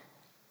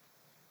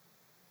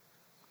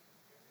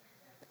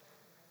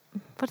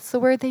 what's the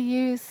word they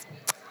use?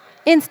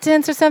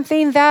 Instance or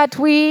something that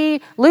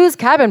we lose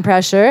cabin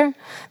pressure,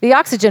 the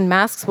oxygen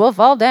masks will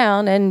fall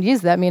down and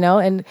use them,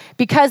 and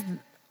because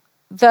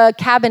the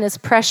cabin is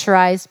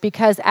pressurized,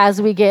 because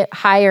as we get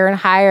higher and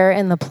higher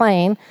in the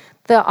plane,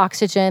 the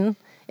oxygen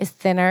is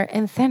thinner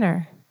and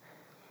thinner.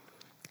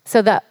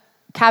 So the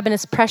cabin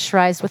is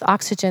pressurized with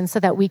oxygen so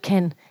that we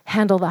can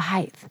handle the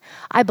height.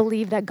 I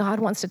believe that God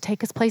wants to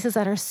take us places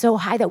that are so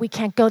high that we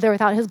can't go there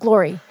without his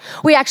glory.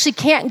 We actually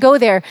can't go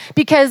there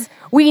because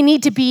we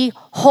need to be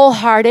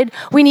wholehearted.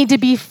 We need to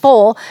be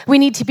full. We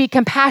need to be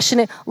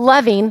compassionate,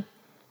 loving,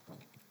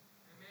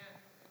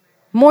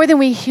 more than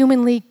we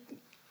humanly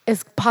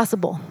is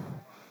possible.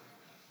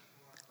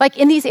 Like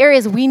in these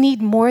areas, we need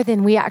more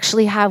than we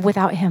actually have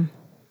without him.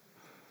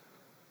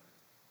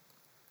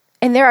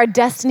 And there are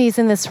destinies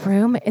in this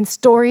room and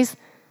stories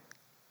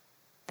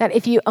that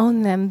if you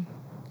own them,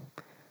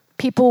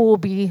 people will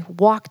be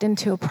walked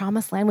into a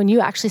promised land. When you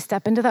actually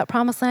step into that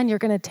promised land, you're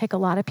going to take a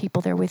lot of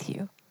people there with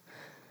you.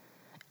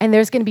 And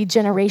there's going to be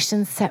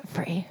generations set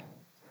free.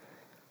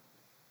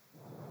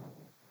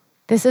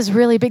 This is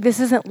really big. This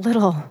isn't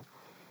little.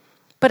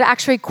 But it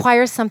actually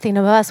requires something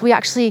of us. We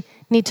actually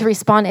need to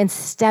respond and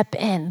step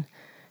in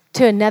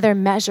to another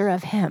measure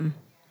of him.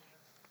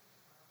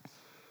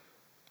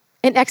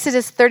 In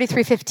Exodus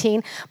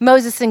 33:15,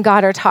 Moses and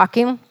God are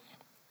talking.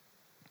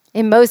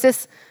 And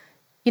Moses,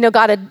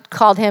 God had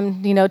called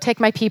him,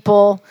 take my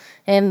people,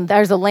 and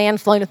there's a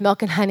land flowing with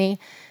milk and honey.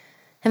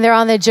 And they're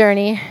on their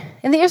journey.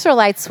 And the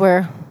Israelites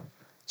were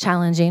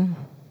challenging.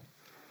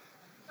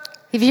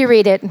 If you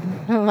read it,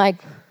 like,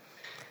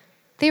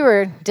 they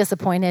were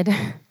disappointed.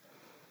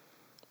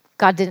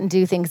 God didn't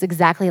do things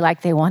exactly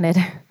like they wanted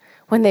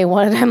when they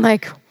wanted. I'm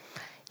like,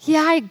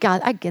 yeah,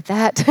 I get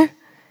that.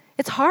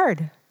 It's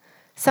hard.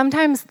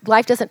 Sometimes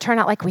life doesn't turn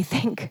out like we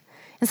think.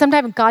 And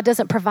sometimes God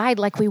doesn't provide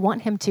like we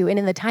want him to and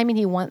in the timing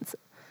he wants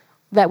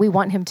that we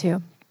want him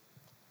to.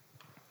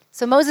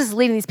 So Moses is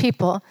leading these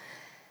people.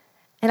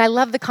 And I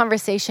love the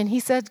conversation. He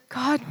said,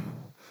 God,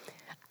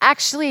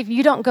 actually, if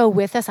you don't go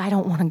with us, I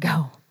don't want to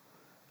go.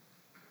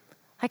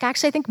 Like,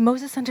 actually, I think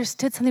Moses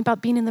understood something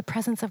about being in the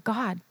presence of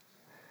God.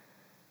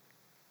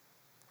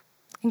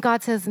 And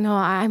God says, no,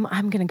 I'm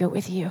going to go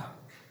with you.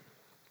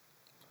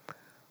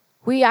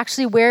 We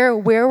actually, where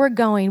we're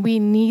going, we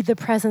need the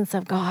presence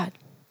of God.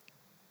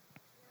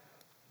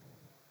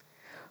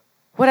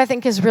 What I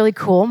think is really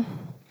cool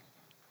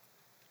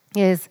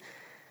is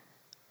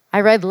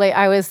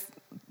I was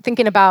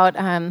thinking about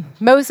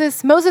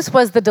Moses. Moses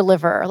was the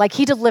deliverer. Like,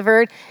 he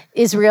delivered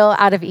Israel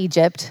out of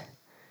Egypt.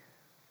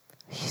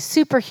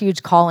 Super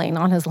huge calling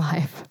on his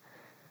life.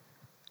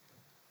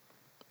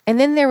 And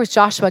then there was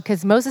Joshua,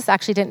 because Moses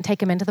actually didn't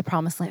take him into the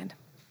promised land.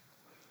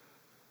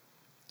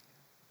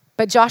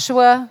 But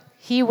Joshua,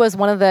 he was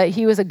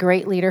a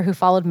great leader who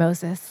followed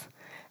Moses.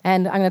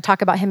 And I'm going to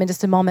talk about him in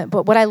just a moment.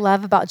 But what I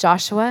love about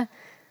Joshua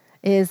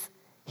is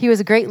he was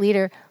a great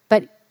leader,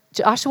 but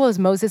Joshua was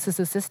Moses'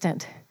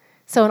 assistant.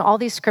 So in all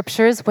these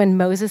scriptures, when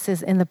Moses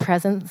is in the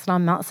presence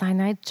on Mount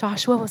Sinai,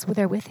 Joshua was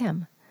there with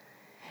him.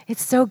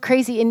 It's so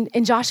crazy.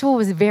 And Joshua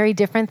was very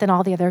different than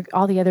all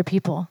the other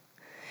people.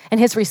 And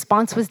his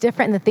response was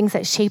different, and the things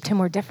that shaped him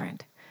were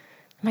different.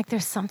 I'm like,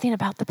 there's something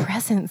about the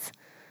presence.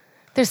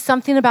 There's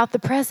something about the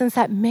presence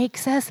that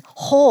makes us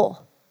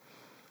whole.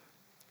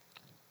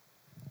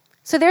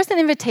 So there's an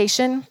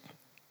invitation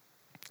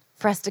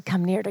for us to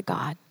come near to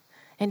God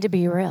and to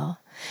be real.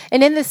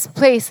 And in this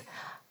place,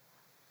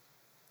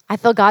 I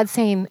feel God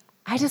saying,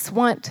 I just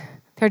want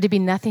there to be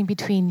nothing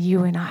between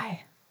you and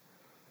I.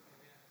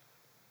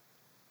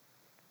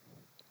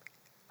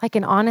 Like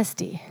an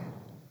honesty.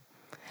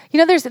 You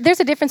know, there's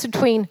a difference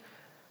between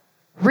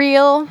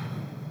real,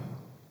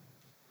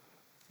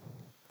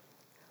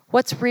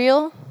 what's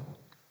real,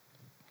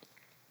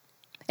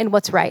 and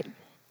what's right.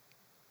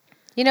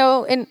 You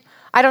know, and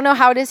I don't know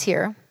how it is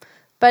here,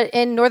 but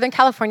in Northern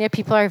California,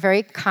 people are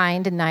very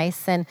kind and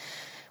nice. And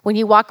when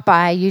you walk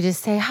by, you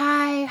just say,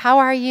 hi, how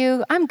are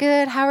you? I'm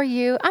good. How are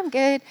you? I'm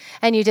good.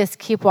 And you just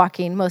keep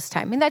walking most of the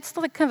time. I mean, that's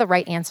like kind of the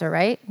right answer,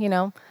 right? You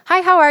know,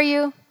 hi, how are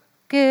you?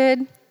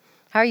 Good.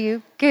 How are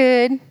you?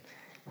 Good.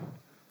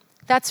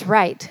 That's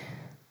right.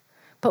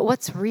 But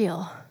what's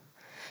real?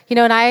 You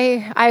know, and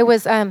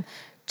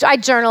I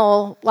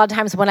journal a lot of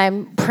times when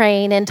I'm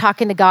praying and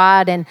talking to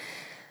God, and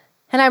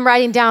I'm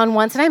writing down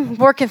once, and I'm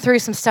working through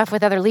some stuff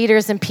with other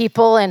leaders and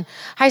people, and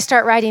I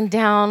start writing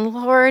down,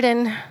 Lord,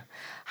 and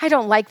I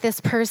don't like this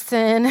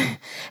person.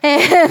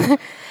 And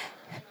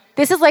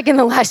this is like in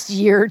the last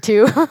year or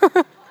two.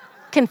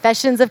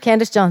 Confessions of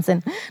Candace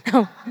Johnson.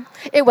 No,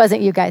 it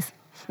wasn't you guys.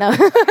 No.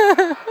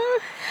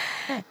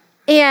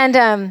 And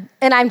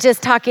I'm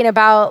just talking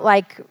about,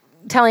 like,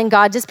 telling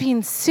God, just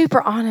being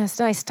super honest.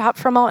 And I stopped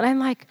for a moment, and I'm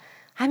like,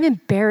 I'm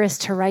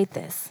embarrassed to write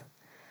this.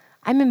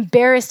 I'm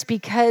embarrassed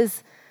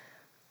because,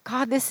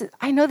 God,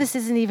 I know this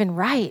isn't even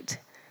right.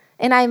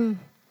 Gosh,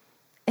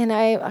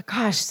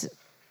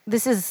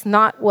 this is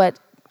not what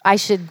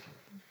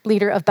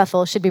leader of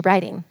Bethel should be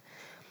writing.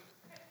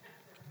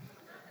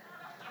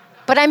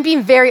 But I'm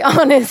being very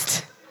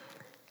honest.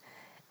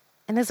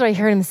 And this is what I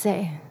heard him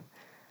say.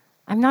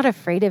 I'm not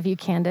afraid of you,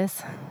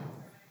 Candace.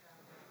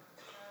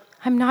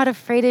 I'm not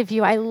afraid of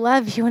you. I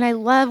love you, and I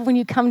love when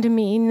you come to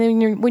me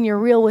and when you're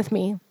real with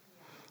me.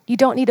 You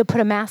don't need to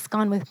put a mask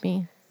on with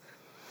me.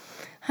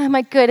 I'm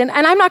like, good. And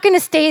I'm not going to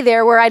stay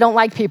there where I don't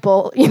like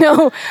people, you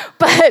know,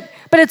 but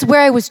it's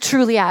where I was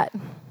truly at.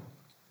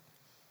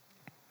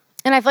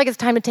 And I feel like it's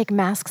time to take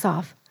masks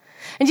off.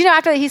 And you know,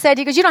 after that,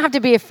 he goes, you don't have to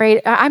be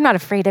afraid. I'm not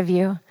afraid of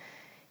you.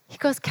 He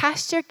goes,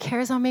 cast your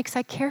cares on me because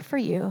I care for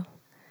you.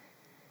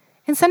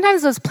 And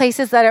sometimes those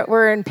places that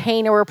we're in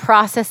pain or we're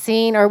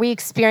processing or we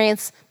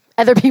experience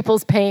other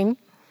people's pain,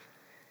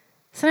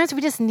 sometimes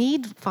we just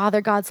need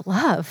Father God's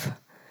love.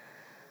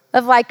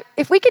 Of like,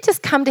 if we could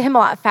just come to him a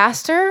lot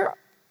faster,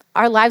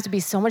 our lives would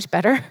be so much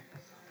better.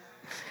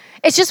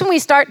 It's just when we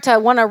start to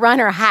want to run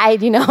or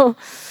hide, you know,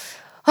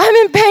 I'm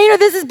in pain or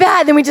this is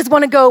bad, then we just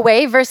want to go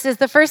away versus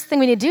the first thing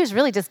we need to do is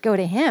really just go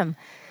to him.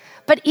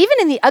 But even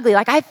in the ugly,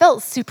 like I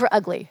felt super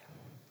ugly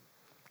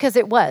because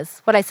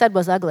what I said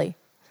was ugly.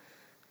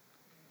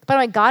 But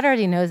like God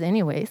already knows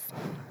anyways.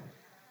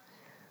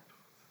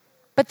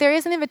 But there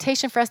is an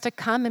invitation for us to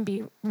come and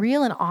be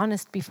real and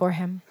honest before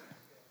him.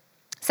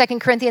 2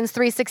 Corinthians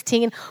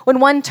 3:16, when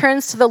one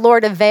turns to the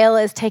Lord, a veil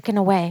is taken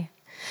away.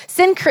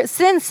 Sin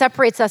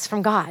separates us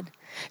from God.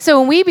 So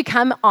when we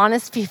become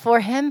honest before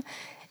him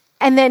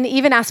and then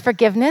even ask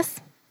forgiveness,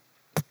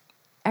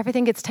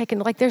 everything gets taken.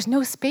 Like there's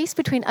no space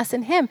between us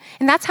and him.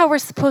 And that's how we're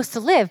supposed to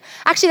live.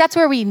 Actually, that's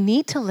where we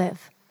need to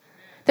live.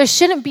 There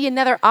shouldn't be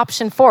another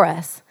option for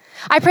us.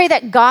 I pray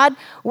that God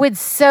would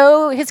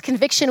his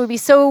conviction would be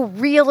so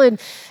real and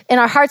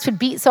our hearts would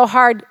beat so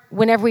hard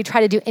whenever we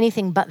try to do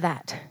anything but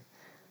that.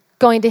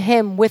 Going to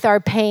him with our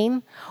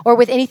pain or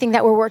with anything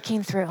that we're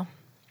working through.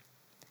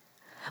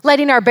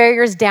 Letting our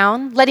barriers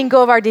down, letting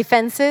go of our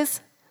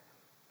defenses,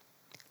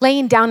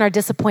 laying down our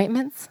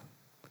disappointments.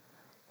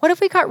 What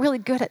if we got really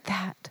good at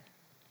that?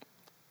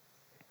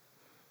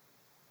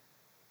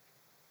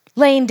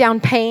 Laying down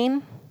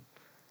pain,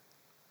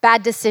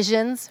 bad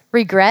decisions,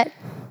 regret.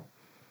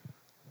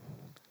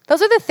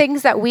 Those are the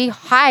things that we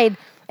hide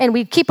and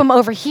we keep them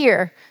over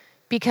here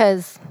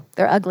because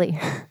they're ugly.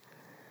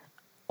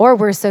 Or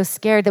we're so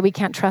scared that we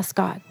can't trust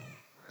God.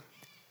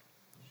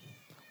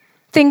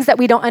 Things that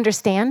we don't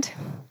understand.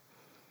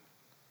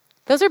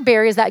 Those are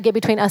barriers that get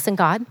between us and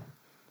God.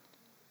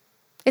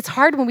 It's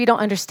hard when we don't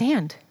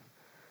understand.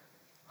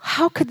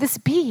 How could this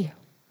be?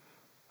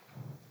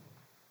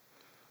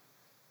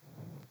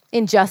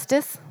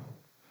 Injustice.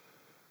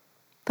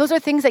 Those are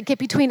things that get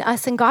between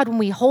us and God when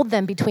we hold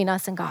them between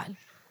us and God.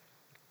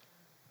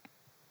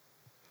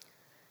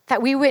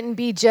 That we wouldn't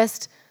be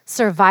just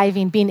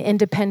surviving, being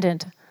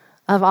independent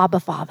of Abba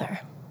Father.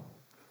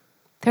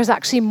 There's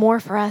actually more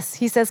for us.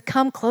 He says,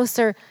 come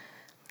closer,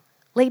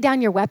 lay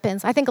down your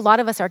weapons. I think a lot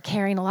of us are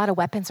carrying a lot of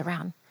weapons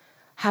around.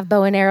 Have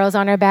bow and arrows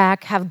on our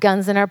back, have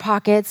guns in our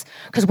pockets,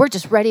 because we're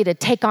just ready to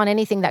take on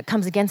anything that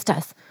comes against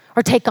us,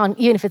 or take on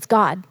even if it's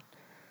God.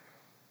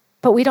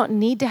 But we don't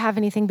need to have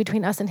anything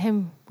between us and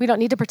him. We don't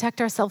need to protect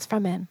ourselves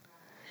from him.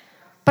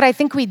 But I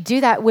think we do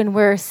that when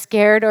we're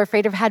scared or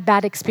afraid or have had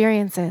bad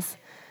experiences.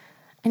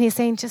 And he's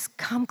saying, just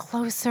come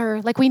closer.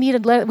 Like we need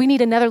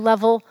another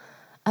level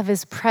of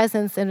his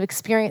presence and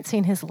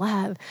experiencing his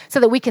love so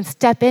that we can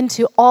step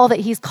into all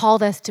that he's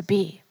called us to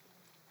be.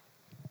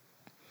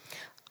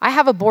 I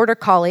have a border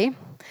collie,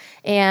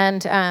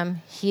 and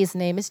his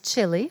name is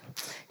Chili.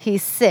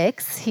 He's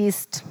 6.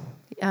 He's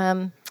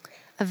a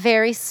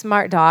very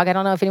smart dog. I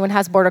don't know if anyone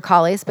has border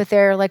collies, but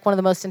they're like one of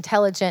the most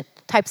intelligent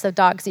types of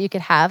dogs that you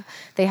could have.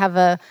 They have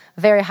a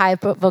very high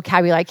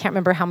vocabulary. I can't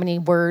remember how many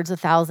words,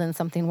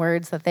 1,000-something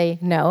words that they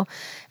know.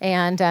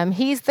 And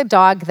he's the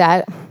dog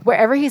that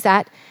wherever he's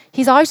at,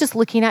 he's always just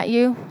looking at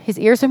you. His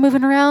ears are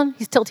moving around.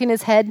 He's tilting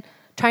his head,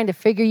 trying to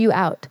figure you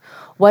out.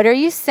 What are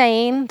you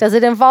saying? Does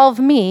it involve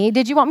me?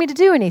 Did you want me to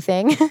do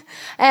anything?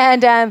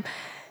 And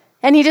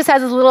he just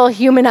has his little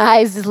human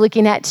eyes just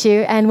looking at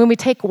you. And when we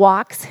take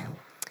walks,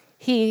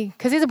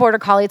 because he's a border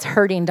collie, it's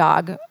herding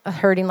dog,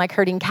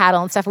 herding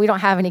cattle and stuff. We don't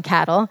have any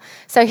cattle.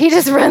 So he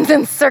just runs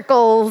in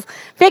circles,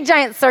 big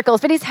giant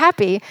circles, but he's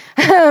happy.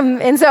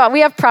 And so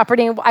we have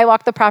property, and I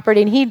walk the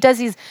property, and he does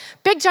these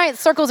big giant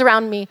circles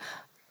around me,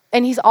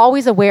 and he's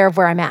always aware of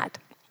where I'm at,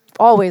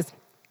 always.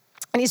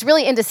 And he's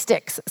really into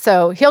sticks.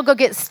 So he'll go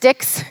get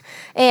sticks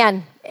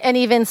and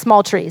even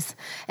small trees.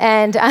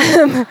 And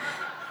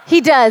he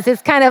does.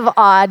 It's kind of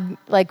odd,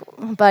 like,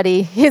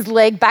 buddy, his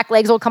back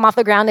legs will come off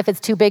the ground if it's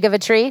too big of a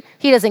tree.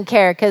 He doesn't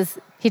care because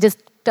he just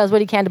does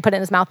what he can to put it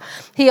in his mouth.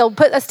 He'll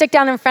put a stick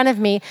down in front of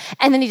me,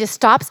 and then he just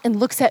stops and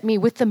looks at me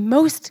with the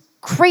most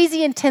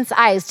crazy intense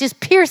eyes, just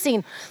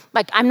piercing,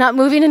 like I'm not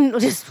moving, and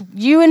just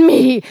you and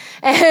me.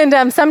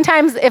 And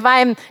sometimes if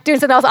I'm doing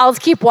something else, I'll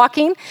just keep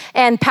walking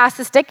and pass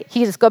the stick.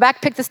 He just go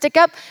back, pick the stick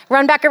up,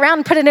 run back around,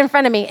 and put it in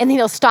front of me. And then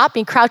he'll stop,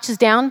 and he crouches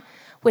down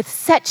with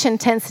such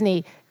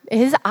intensity.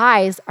 His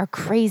eyes are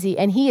crazy,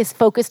 and he is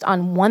focused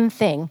on one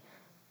thing,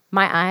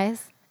 my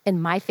eyes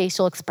and my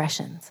facial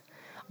expressions.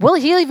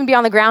 He'll even be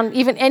on the ground,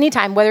 even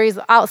anytime, whether he's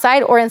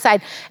outside or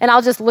inside, and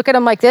I'll just look at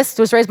him like this,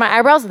 just raise my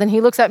eyebrows, and then he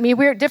looks at me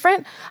weird,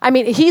 different. I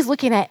mean, he's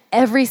looking at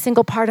every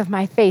single part of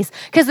my face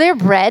because they're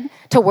bred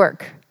to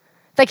work.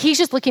 Like he's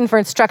just looking for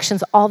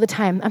instructions all the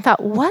time. I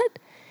thought, what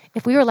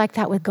if we were like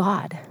that with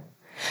God?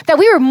 That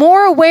we were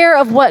more aware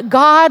of what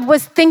God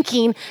was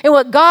thinking and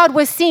what God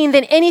was seeing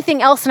than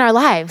anything else in our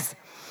lives.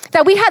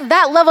 That we had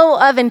that level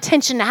of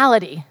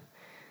intentionality.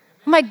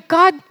 I'm like,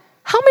 God,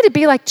 help me to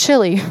be like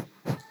Chili.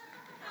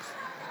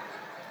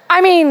 I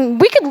mean,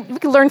 we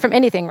could learn from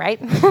anything, right?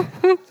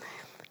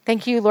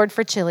 Thank you, Lord,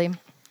 for Chili.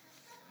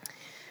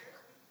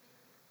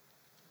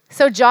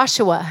 So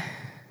Joshua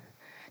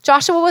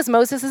was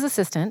Moses'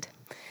 assistant,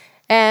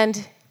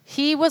 and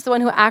he was the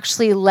one who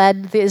actually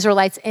led the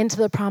Israelites into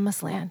the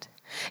promised land.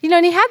 You know,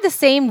 and he had the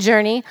same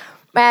journey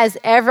as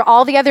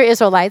all the other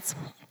Israelites.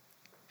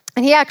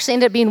 And he actually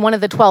ended up being one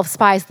of the 12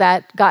 spies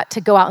that got to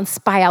go out and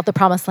spy out the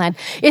promised land.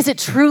 Is it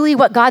truly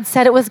what God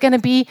said it was going to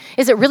be?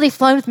 Is it really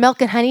flowing with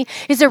milk and honey?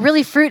 Is there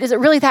really fruit? Is it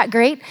really that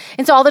great?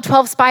 And so all the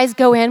 12 spies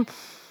go in,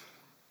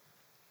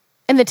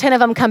 and the 10 of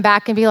them come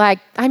back and be like,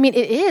 I mean,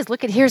 it is.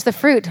 Look, here's the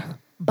fruit.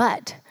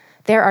 But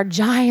there are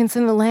giants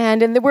in the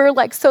land, and we're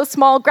like so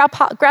small,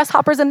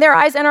 grasshoppers in their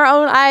eyes and our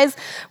own eyes.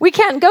 We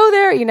can't go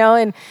there, you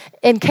know.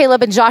 And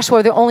Caleb and Joshua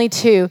are the only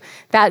two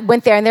that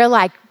went there, and they're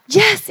like,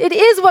 yes, it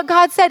is what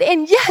God said.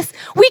 And yes,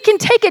 we can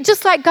take it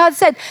just like God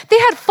said. They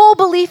had full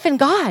belief in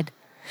God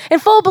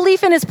and full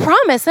belief in his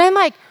promise. And I'm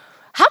like,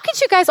 How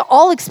could you guys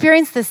all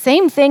experience the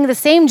same thing, the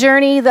same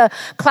journey, the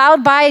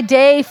cloud by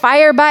day,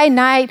 fire by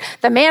night,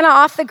 the manna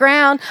off the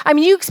ground? I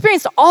mean, you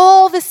experienced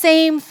all the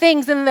same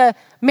things in the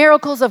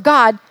miracles of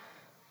God,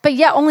 but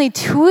yet only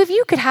two of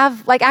you could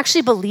have,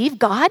 actually believe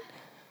God?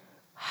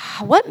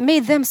 What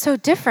made them so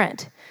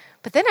different?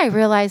 But then I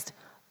realized,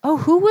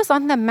 who was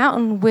on the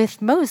mountain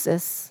with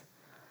Moses?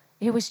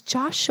 It was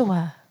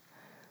Joshua.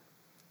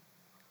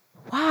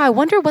 Wow, I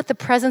wonder what the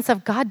presence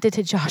of God did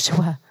to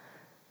Joshua.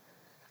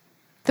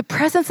 The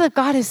presence of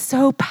God is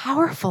so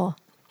powerful.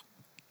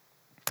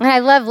 And I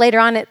love later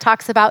on, it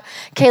talks about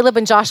Caleb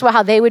and Joshua,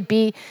 how they would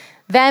be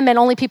them and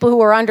only people who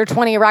were under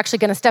 20 are actually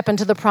going to step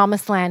into the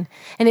promised land.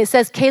 And it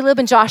says Caleb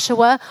and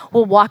Joshua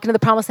will walk into the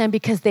promised land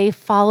because they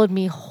followed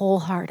me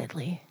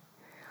wholeheartedly,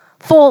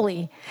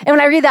 fully. And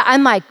when I read that,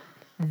 I'm like,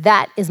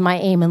 that is my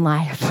aim in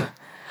life.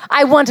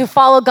 I want to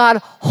follow God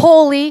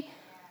wholly,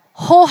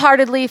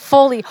 wholeheartedly,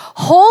 fully.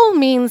 Whole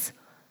means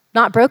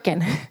not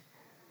broken,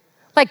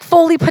 like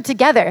fully put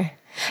together.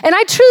 And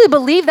I truly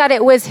believe that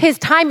it was his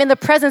time in the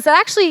presence. It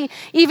actually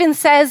even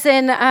says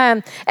in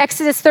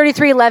Exodus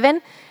 33:11,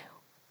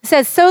 it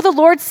says, so the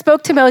Lord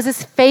spoke to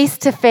Moses face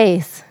to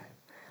face,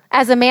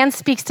 as a man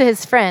speaks to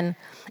his friend.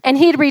 And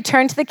he'd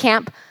return to the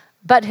camp,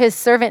 but his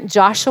servant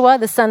Joshua,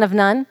 the son of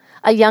Nun,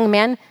 a young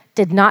man,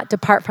 did not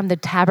depart from the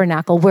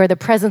tabernacle where the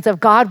presence of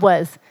God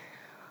was.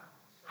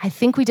 I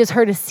think we just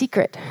heard a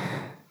secret.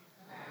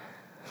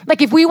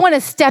 If we want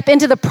to step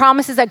into the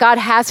promises that God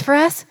has for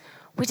us,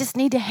 we just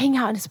need to hang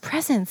out in his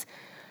presence,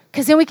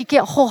 because then we could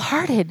get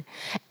wholehearted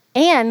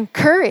and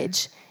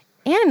courage,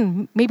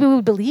 and maybe we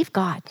would believe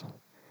God.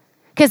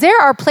 Because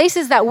there are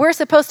places that we're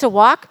supposed to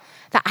walk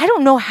that I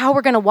don't know how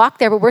we're going to walk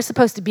there, but we're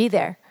supposed to be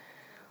there.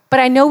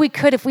 But I know we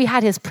could if we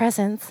had his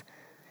presence.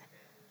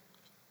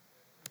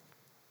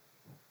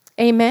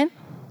 Amen?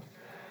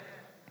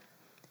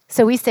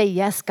 So we say,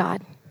 yes,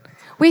 God.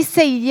 We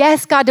say,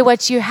 yes, God, to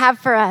what you have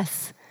for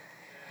us.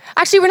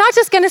 Actually, we're not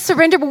just going to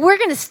surrender, but we're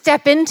going to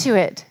step into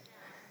it.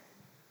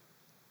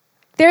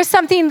 There's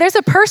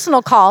a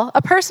personal call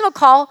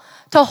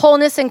to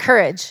wholeness and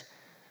courage.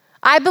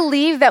 I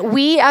believe that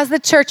we as the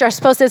church are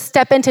supposed to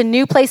step into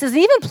new places,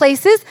 and even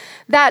places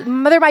that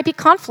there might be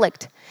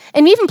conflict,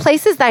 and even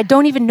places that I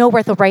don't even know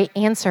where the right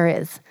answer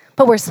is,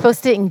 but we're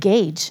supposed to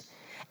engage.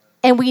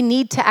 And we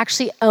need to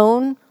actually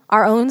own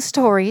our own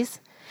stories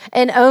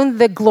and own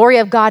the glory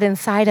of God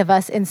inside of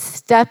us and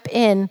step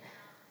in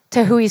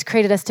to who he's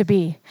created us to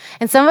be.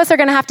 And some of us are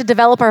going to have to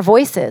develop our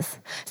voices.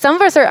 Some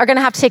of us are going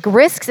to have to take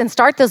risks and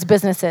start those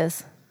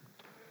businesses.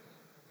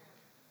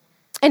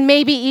 And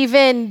maybe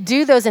even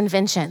do those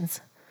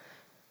inventions.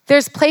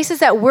 There's places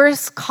that we're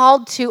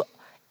called to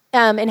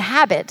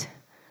inhabit,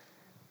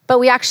 but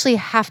we actually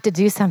have to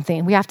do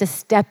something. We have to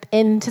step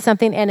into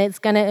something, and it's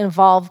going to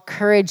involve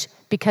courage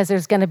because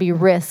there's going to be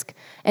risk,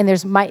 and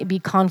there's might be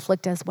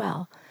conflict as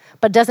well.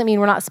 But it doesn't mean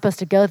we're not supposed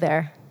to go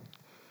there.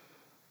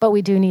 But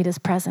we do need his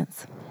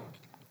presence.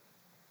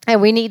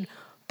 And we need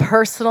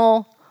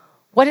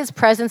what his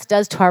presence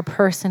does to our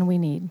person we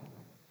need.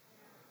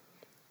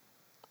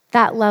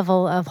 That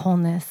level of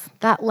wholeness,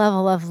 that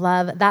level of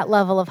love, that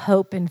level of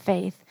hope and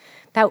faith,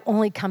 that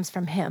only comes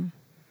from him.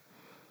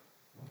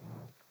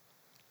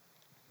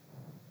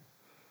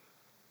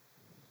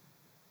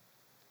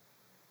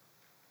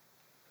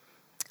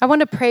 I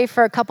want to pray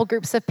for a couple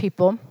groups of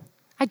people.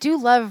 I do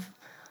love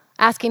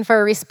asking for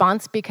a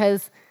response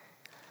because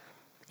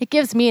it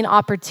gives me an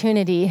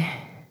opportunity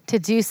to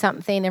do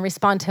something and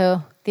respond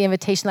to the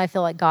invitation I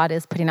feel like God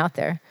is putting out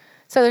there.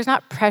 So there's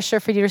not pressure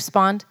for you to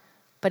respond,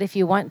 but if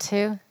you want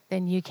to,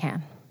 then you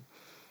can.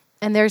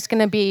 And there's going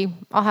to be,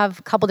 I'll have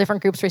a couple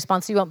different groups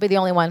respond, so you won't be the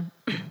only one.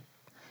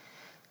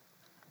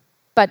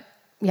 But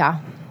yeah,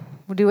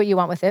 we'll do what you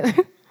want with it.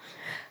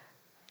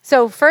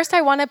 So first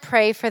I want to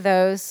pray for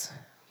those,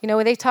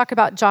 when they talk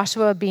about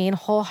Joshua being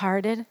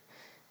wholehearted,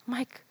 I'm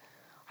like,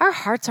 our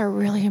hearts are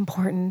really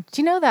important.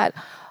 Do you know that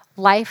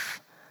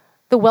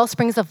the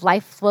wellsprings of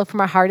life flow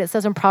from our heart? It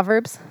says in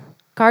Proverbs,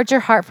 guard your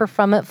heart, for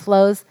from it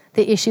flows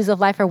the issues of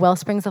life, or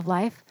wellsprings of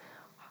life.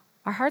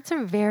 Our hearts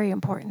are very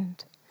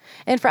important.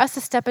 And for us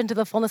to step into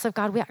the fullness of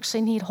God, we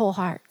actually need whole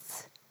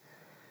hearts.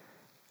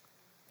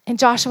 And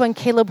Joshua and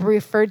Caleb were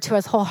referred to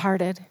as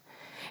wholehearted.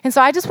 And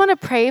so I just want to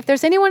pray, if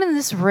there's anyone in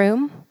this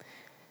room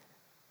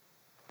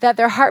that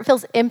their heart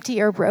feels empty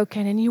or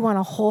broken and you want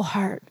a whole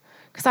heart,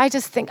 because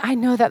I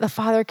know that the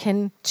Father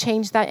can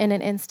change that in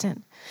an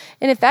instant.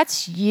 And if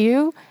that's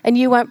you and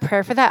you want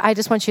prayer for that, I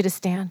just want you to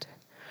stand.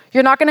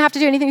 You're not going to have to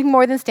do anything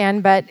more than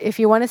stand, but if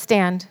you want to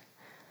stand,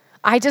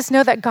 I just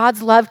know that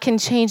God's love can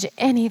change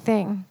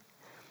anything.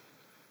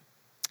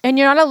 And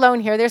you're not alone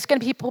here. There's going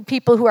to be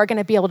people who are going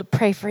to be able to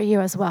pray for you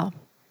as well.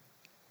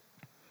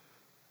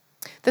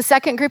 The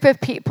second group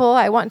of people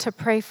I want to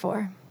pray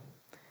for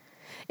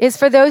is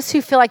for those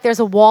who feel like there's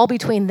a wall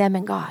between them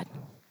and God.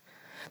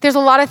 There's a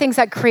lot of things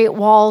that create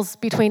walls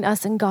between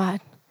us and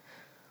God,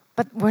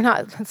 but we're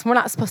not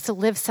supposed to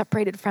live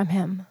separated from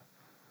him.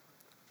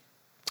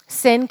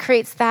 Sin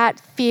creates that,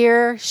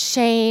 fear,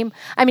 shame.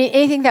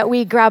 Anything that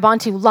we grab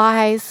onto,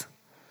 lies.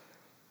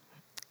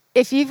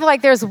 if you feel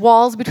like there's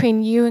walls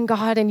between you and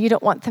God and you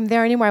don't want them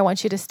there anymore, I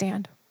want you to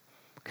stand,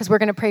 because we're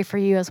going to pray for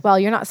you as well.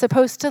 You're not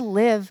supposed to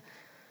live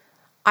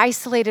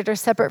isolated or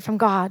separate from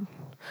God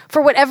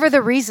for whatever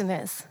the reason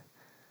is.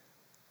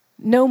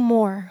 No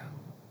more.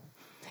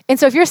 And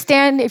so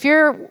if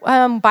you're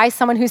by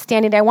someone who's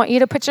standing, I want you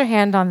to put your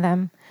hand on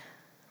them.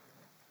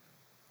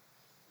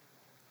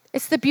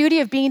 It's the beauty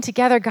of being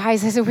together,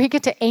 guys, is that we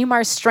get to aim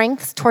our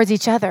strengths towards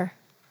each other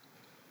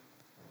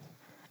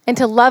and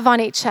to love on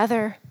each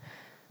other.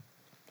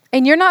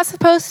 And you're not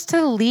supposed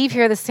to leave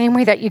here the same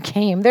way that you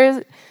came.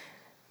 There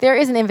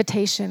is an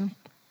invitation.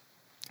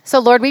 So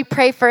Lord, we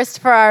pray first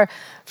for our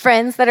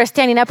friends that are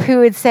standing up who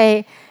would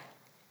say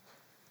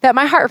that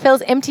my heart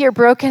feels empty or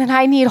broken and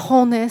I need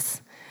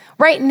wholeness.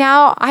 Right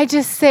now, I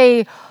just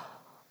say,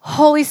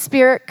 Holy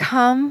Spirit,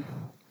 come.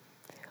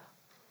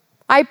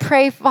 I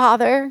pray,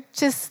 Father,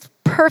 just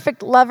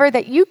perfect lover,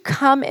 that you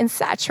come and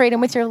saturate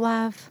them with your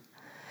love.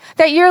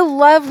 That your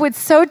love would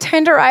so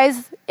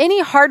tenderize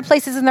any hard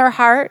places in their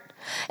heart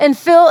and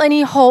fill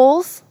any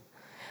holes.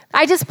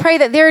 I just pray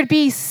that there would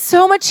be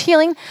so much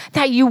healing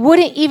that you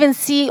wouldn't even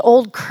see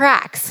old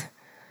cracks.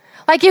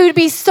 Like it would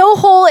be so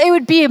whole, it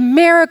would be a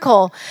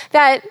miracle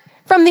that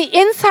from the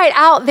inside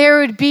out, there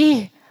would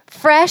be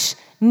fresh,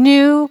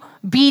 new,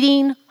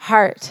 beating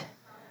heart.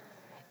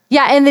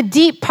 Yeah, in the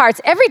deep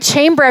parts, every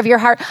chamber of your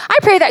heart. I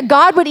pray that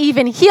God would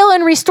even heal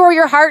and restore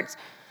your heart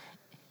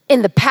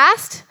in the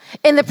past,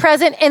 in the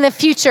present, in the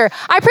future.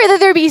 I pray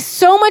that there be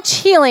so much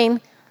healing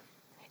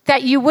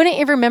that you wouldn't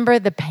even remember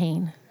the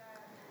pain.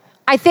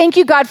 I thank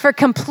you, God, for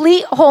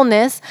complete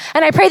wholeness.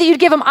 And I pray that you'd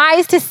give them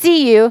eyes to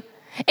see you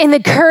and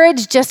the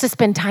courage just to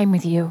spend time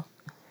with you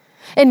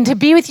and to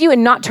be with you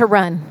and not to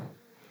run.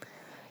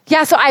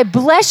 Yeah, so I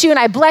bless you and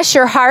I bless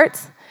your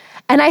hearts.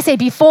 And I say,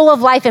 be full of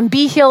life and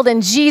be healed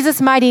in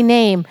Jesus' mighty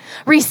name.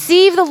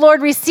 Receive the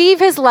Lord, receive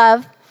his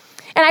love.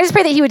 And I just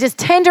pray that he would just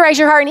tenderize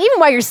your heart. And even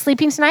while you're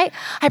sleeping tonight,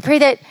 I pray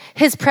that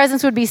his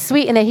presence would be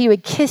sweet and that he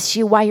would kiss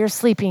you while you're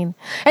sleeping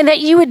and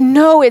that you would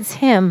know it's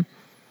him.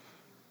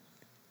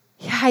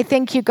 Yeah, I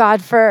thank you,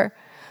 God, for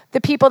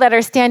the people that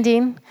are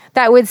standing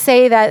that would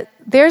say that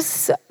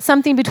there's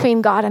something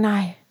between God and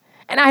I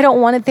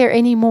don't want it there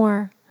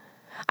anymore.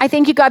 I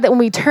thank you, God, that when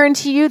we turn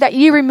to you, that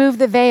you remove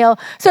the veil.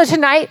 So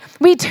tonight,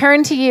 we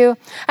turn to you.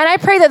 And I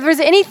pray that if there's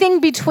anything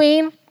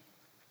between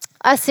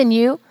us and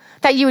you,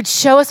 that you would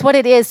show us what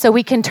it is so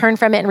we can turn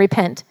from it and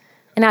repent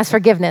and ask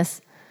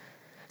forgiveness.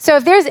 So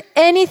if there's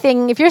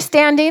anything, if you're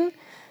standing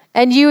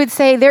and you would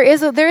say, there is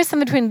something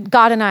between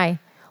God and I,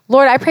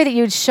 Lord, I pray that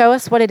you would show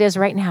us what it is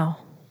right now.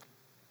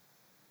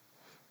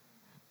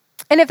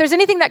 And if there's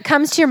anything that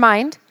comes to your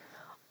mind,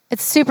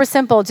 it's super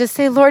simple. Just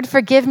say, Lord,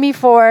 forgive me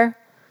for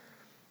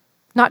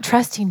not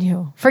trusting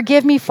you.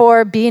 Forgive me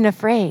for being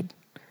afraid.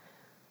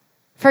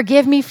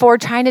 Forgive me for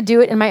trying to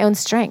do it in my own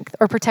strength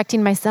or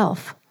protecting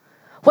myself.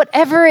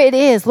 Whatever it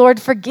is, Lord,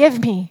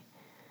 forgive me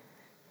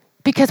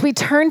because we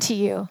turn to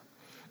you.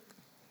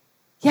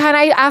 Yeah, and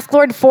I ask,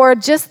 Lord, for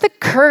just the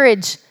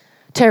courage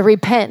to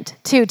repent,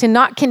 to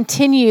not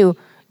continue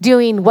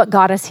doing what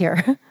got us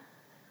here.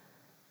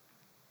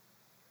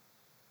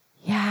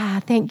 Yeah,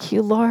 thank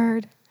you,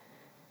 Lord.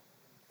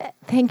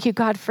 Thank you,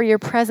 God, for your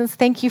presence.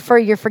 Thank you for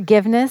your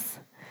forgiveness.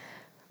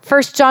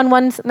 1 John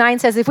 1:9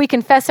 says, if we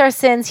confess our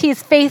sins, he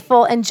is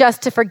faithful and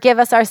just to forgive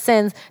us our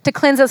sins, to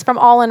cleanse us from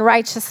all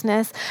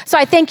unrighteousness. So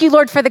I thank you,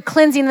 Lord, for the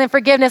cleansing and the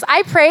forgiveness.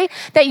 I pray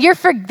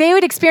that they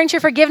would experience your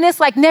forgiveness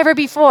like never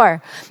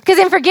before. Because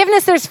in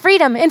forgiveness, there's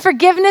freedom. In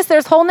forgiveness,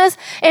 there's wholeness.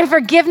 In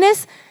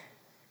forgiveness,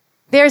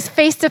 there's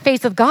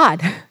face-to-face with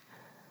God.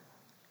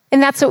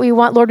 And that's what we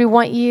want, Lord. We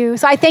want you.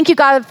 So I thank you,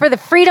 God, for the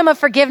freedom of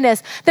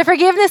forgiveness, the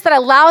forgiveness that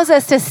allows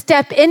us to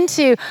step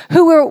into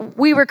who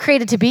we were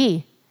created to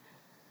be.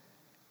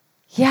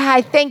 Yeah,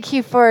 I thank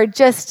you for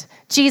just,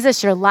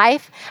 Jesus, your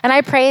life. And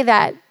I pray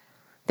that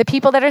the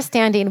people that are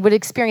standing would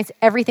experience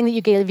everything that you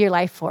gave your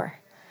life for.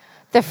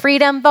 The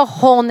freedom, the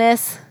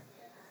wholeness,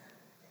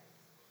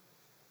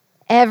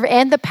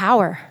 and the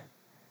power,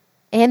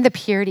 and the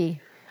purity.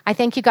 I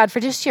thank you, God, for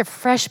just your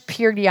fresh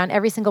purity on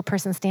every single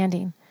person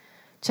standing.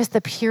 Just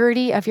the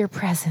purity of your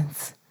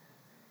presence.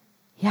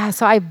 Yeah,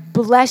 so I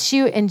bless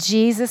you in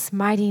Jesus'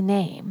 mighty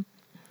name.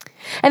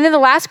 And then the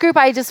last group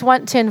I just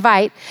want to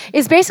invite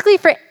is basically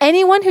for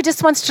anyone who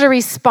just wants to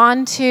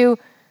respond to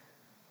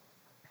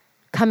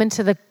come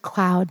into the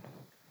cloud.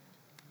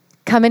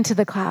 Come into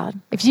the cloud.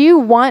 If you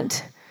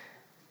want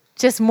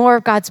just more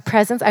of God's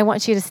presence, I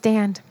want you to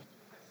stand.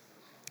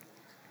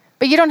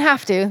 But you don't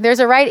have to. There's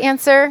a right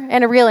answer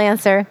and a real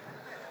answer.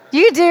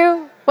 You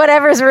do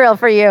whatever is real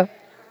for you.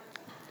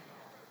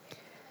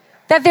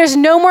 That there's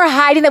no more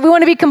hiding, that we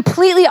want to be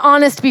completely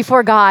honest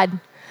before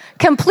God.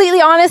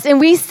 Completely honest, and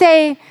we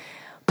say,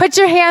 put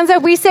your hands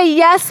up. We say,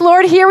 yes,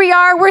 Lord, here we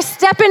are. We're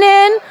stepping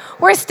in.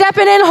 We're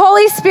stepping in,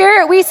 Holy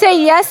Spirit. We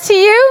say yes to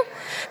you.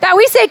 that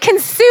we say,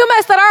 consume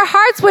us, that our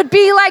hearts would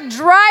be like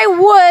dry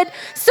wood,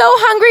 so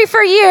hungry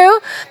for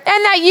you, and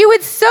that you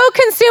would so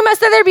consume us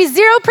that there'd be 0%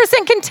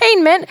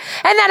 containment,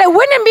 and that it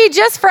wouldn't be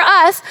just for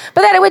us,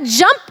 but that it would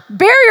jump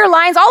barrier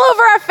lines all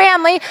over our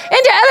family,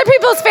 into other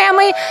people's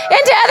family,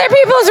 into other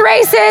people's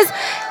races,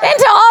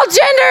 into all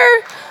gender.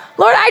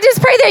 Lord, I just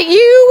pray that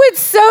you would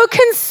so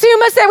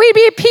consume us that we'd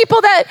be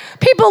people that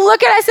people look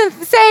at us and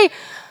say,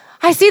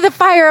 I see the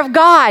fire of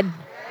God.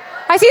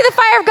 I see the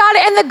fire of God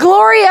and the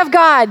glory of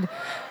God.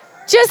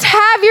 Just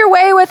have your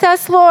way with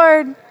us,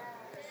 Lord.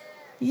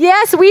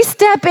 Yes, we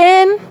step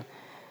in.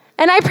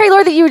 And I pray,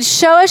 Lord, that you would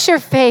show us your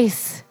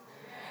face.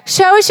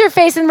 Show us your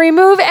face and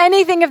remove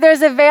anything. If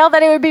there's a veil,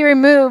 that it would be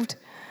removed.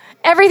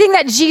 Everything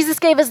that Jesus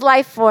gave his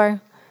life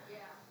for.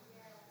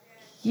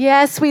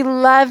 Yes, we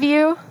love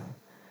you.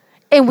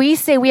 And we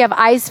say we have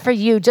eyes for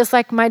you, just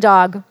like my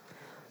dog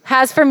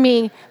has for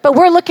me. But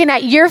we're looking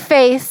at your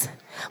face,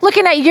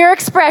 looking at your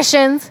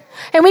expressions,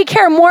 and we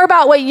care more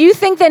about what you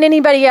think than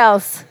anybody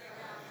else.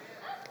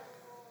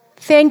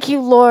 Thank you,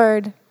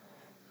 Lord.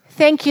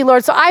 Thank you,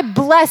 Lord. So I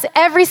bless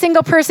every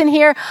single person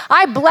here.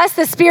 I bless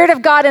the Spirit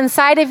of God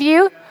inside of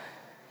you.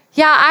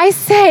 Yeah, I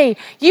say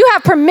you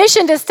have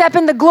permission to step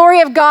in the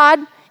glory of God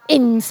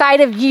inside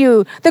of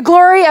you, the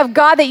glory of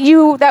God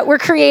that we're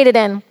created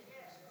in.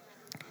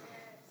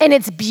 And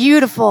it's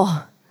beautiful.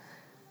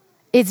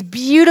 It's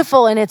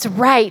beautiful and it's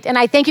right. And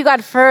I thank you,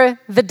 God, for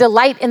the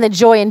delight and the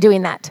joy in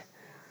doing that.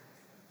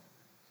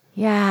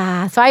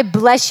 Yeah, so I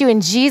bless you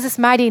in Jesus'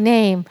 mighty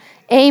name.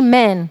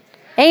 Amen.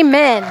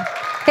 Amen.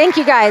 Thank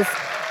you, guys.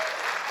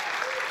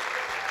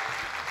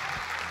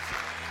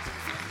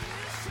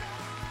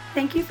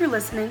 Thank you for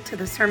listening to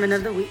the Sermon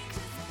of the Week.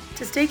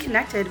 To stay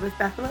connected with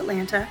Bethel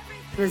Atlanta,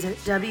 visit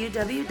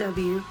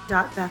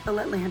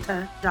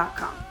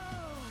www.bethelatlanta.com.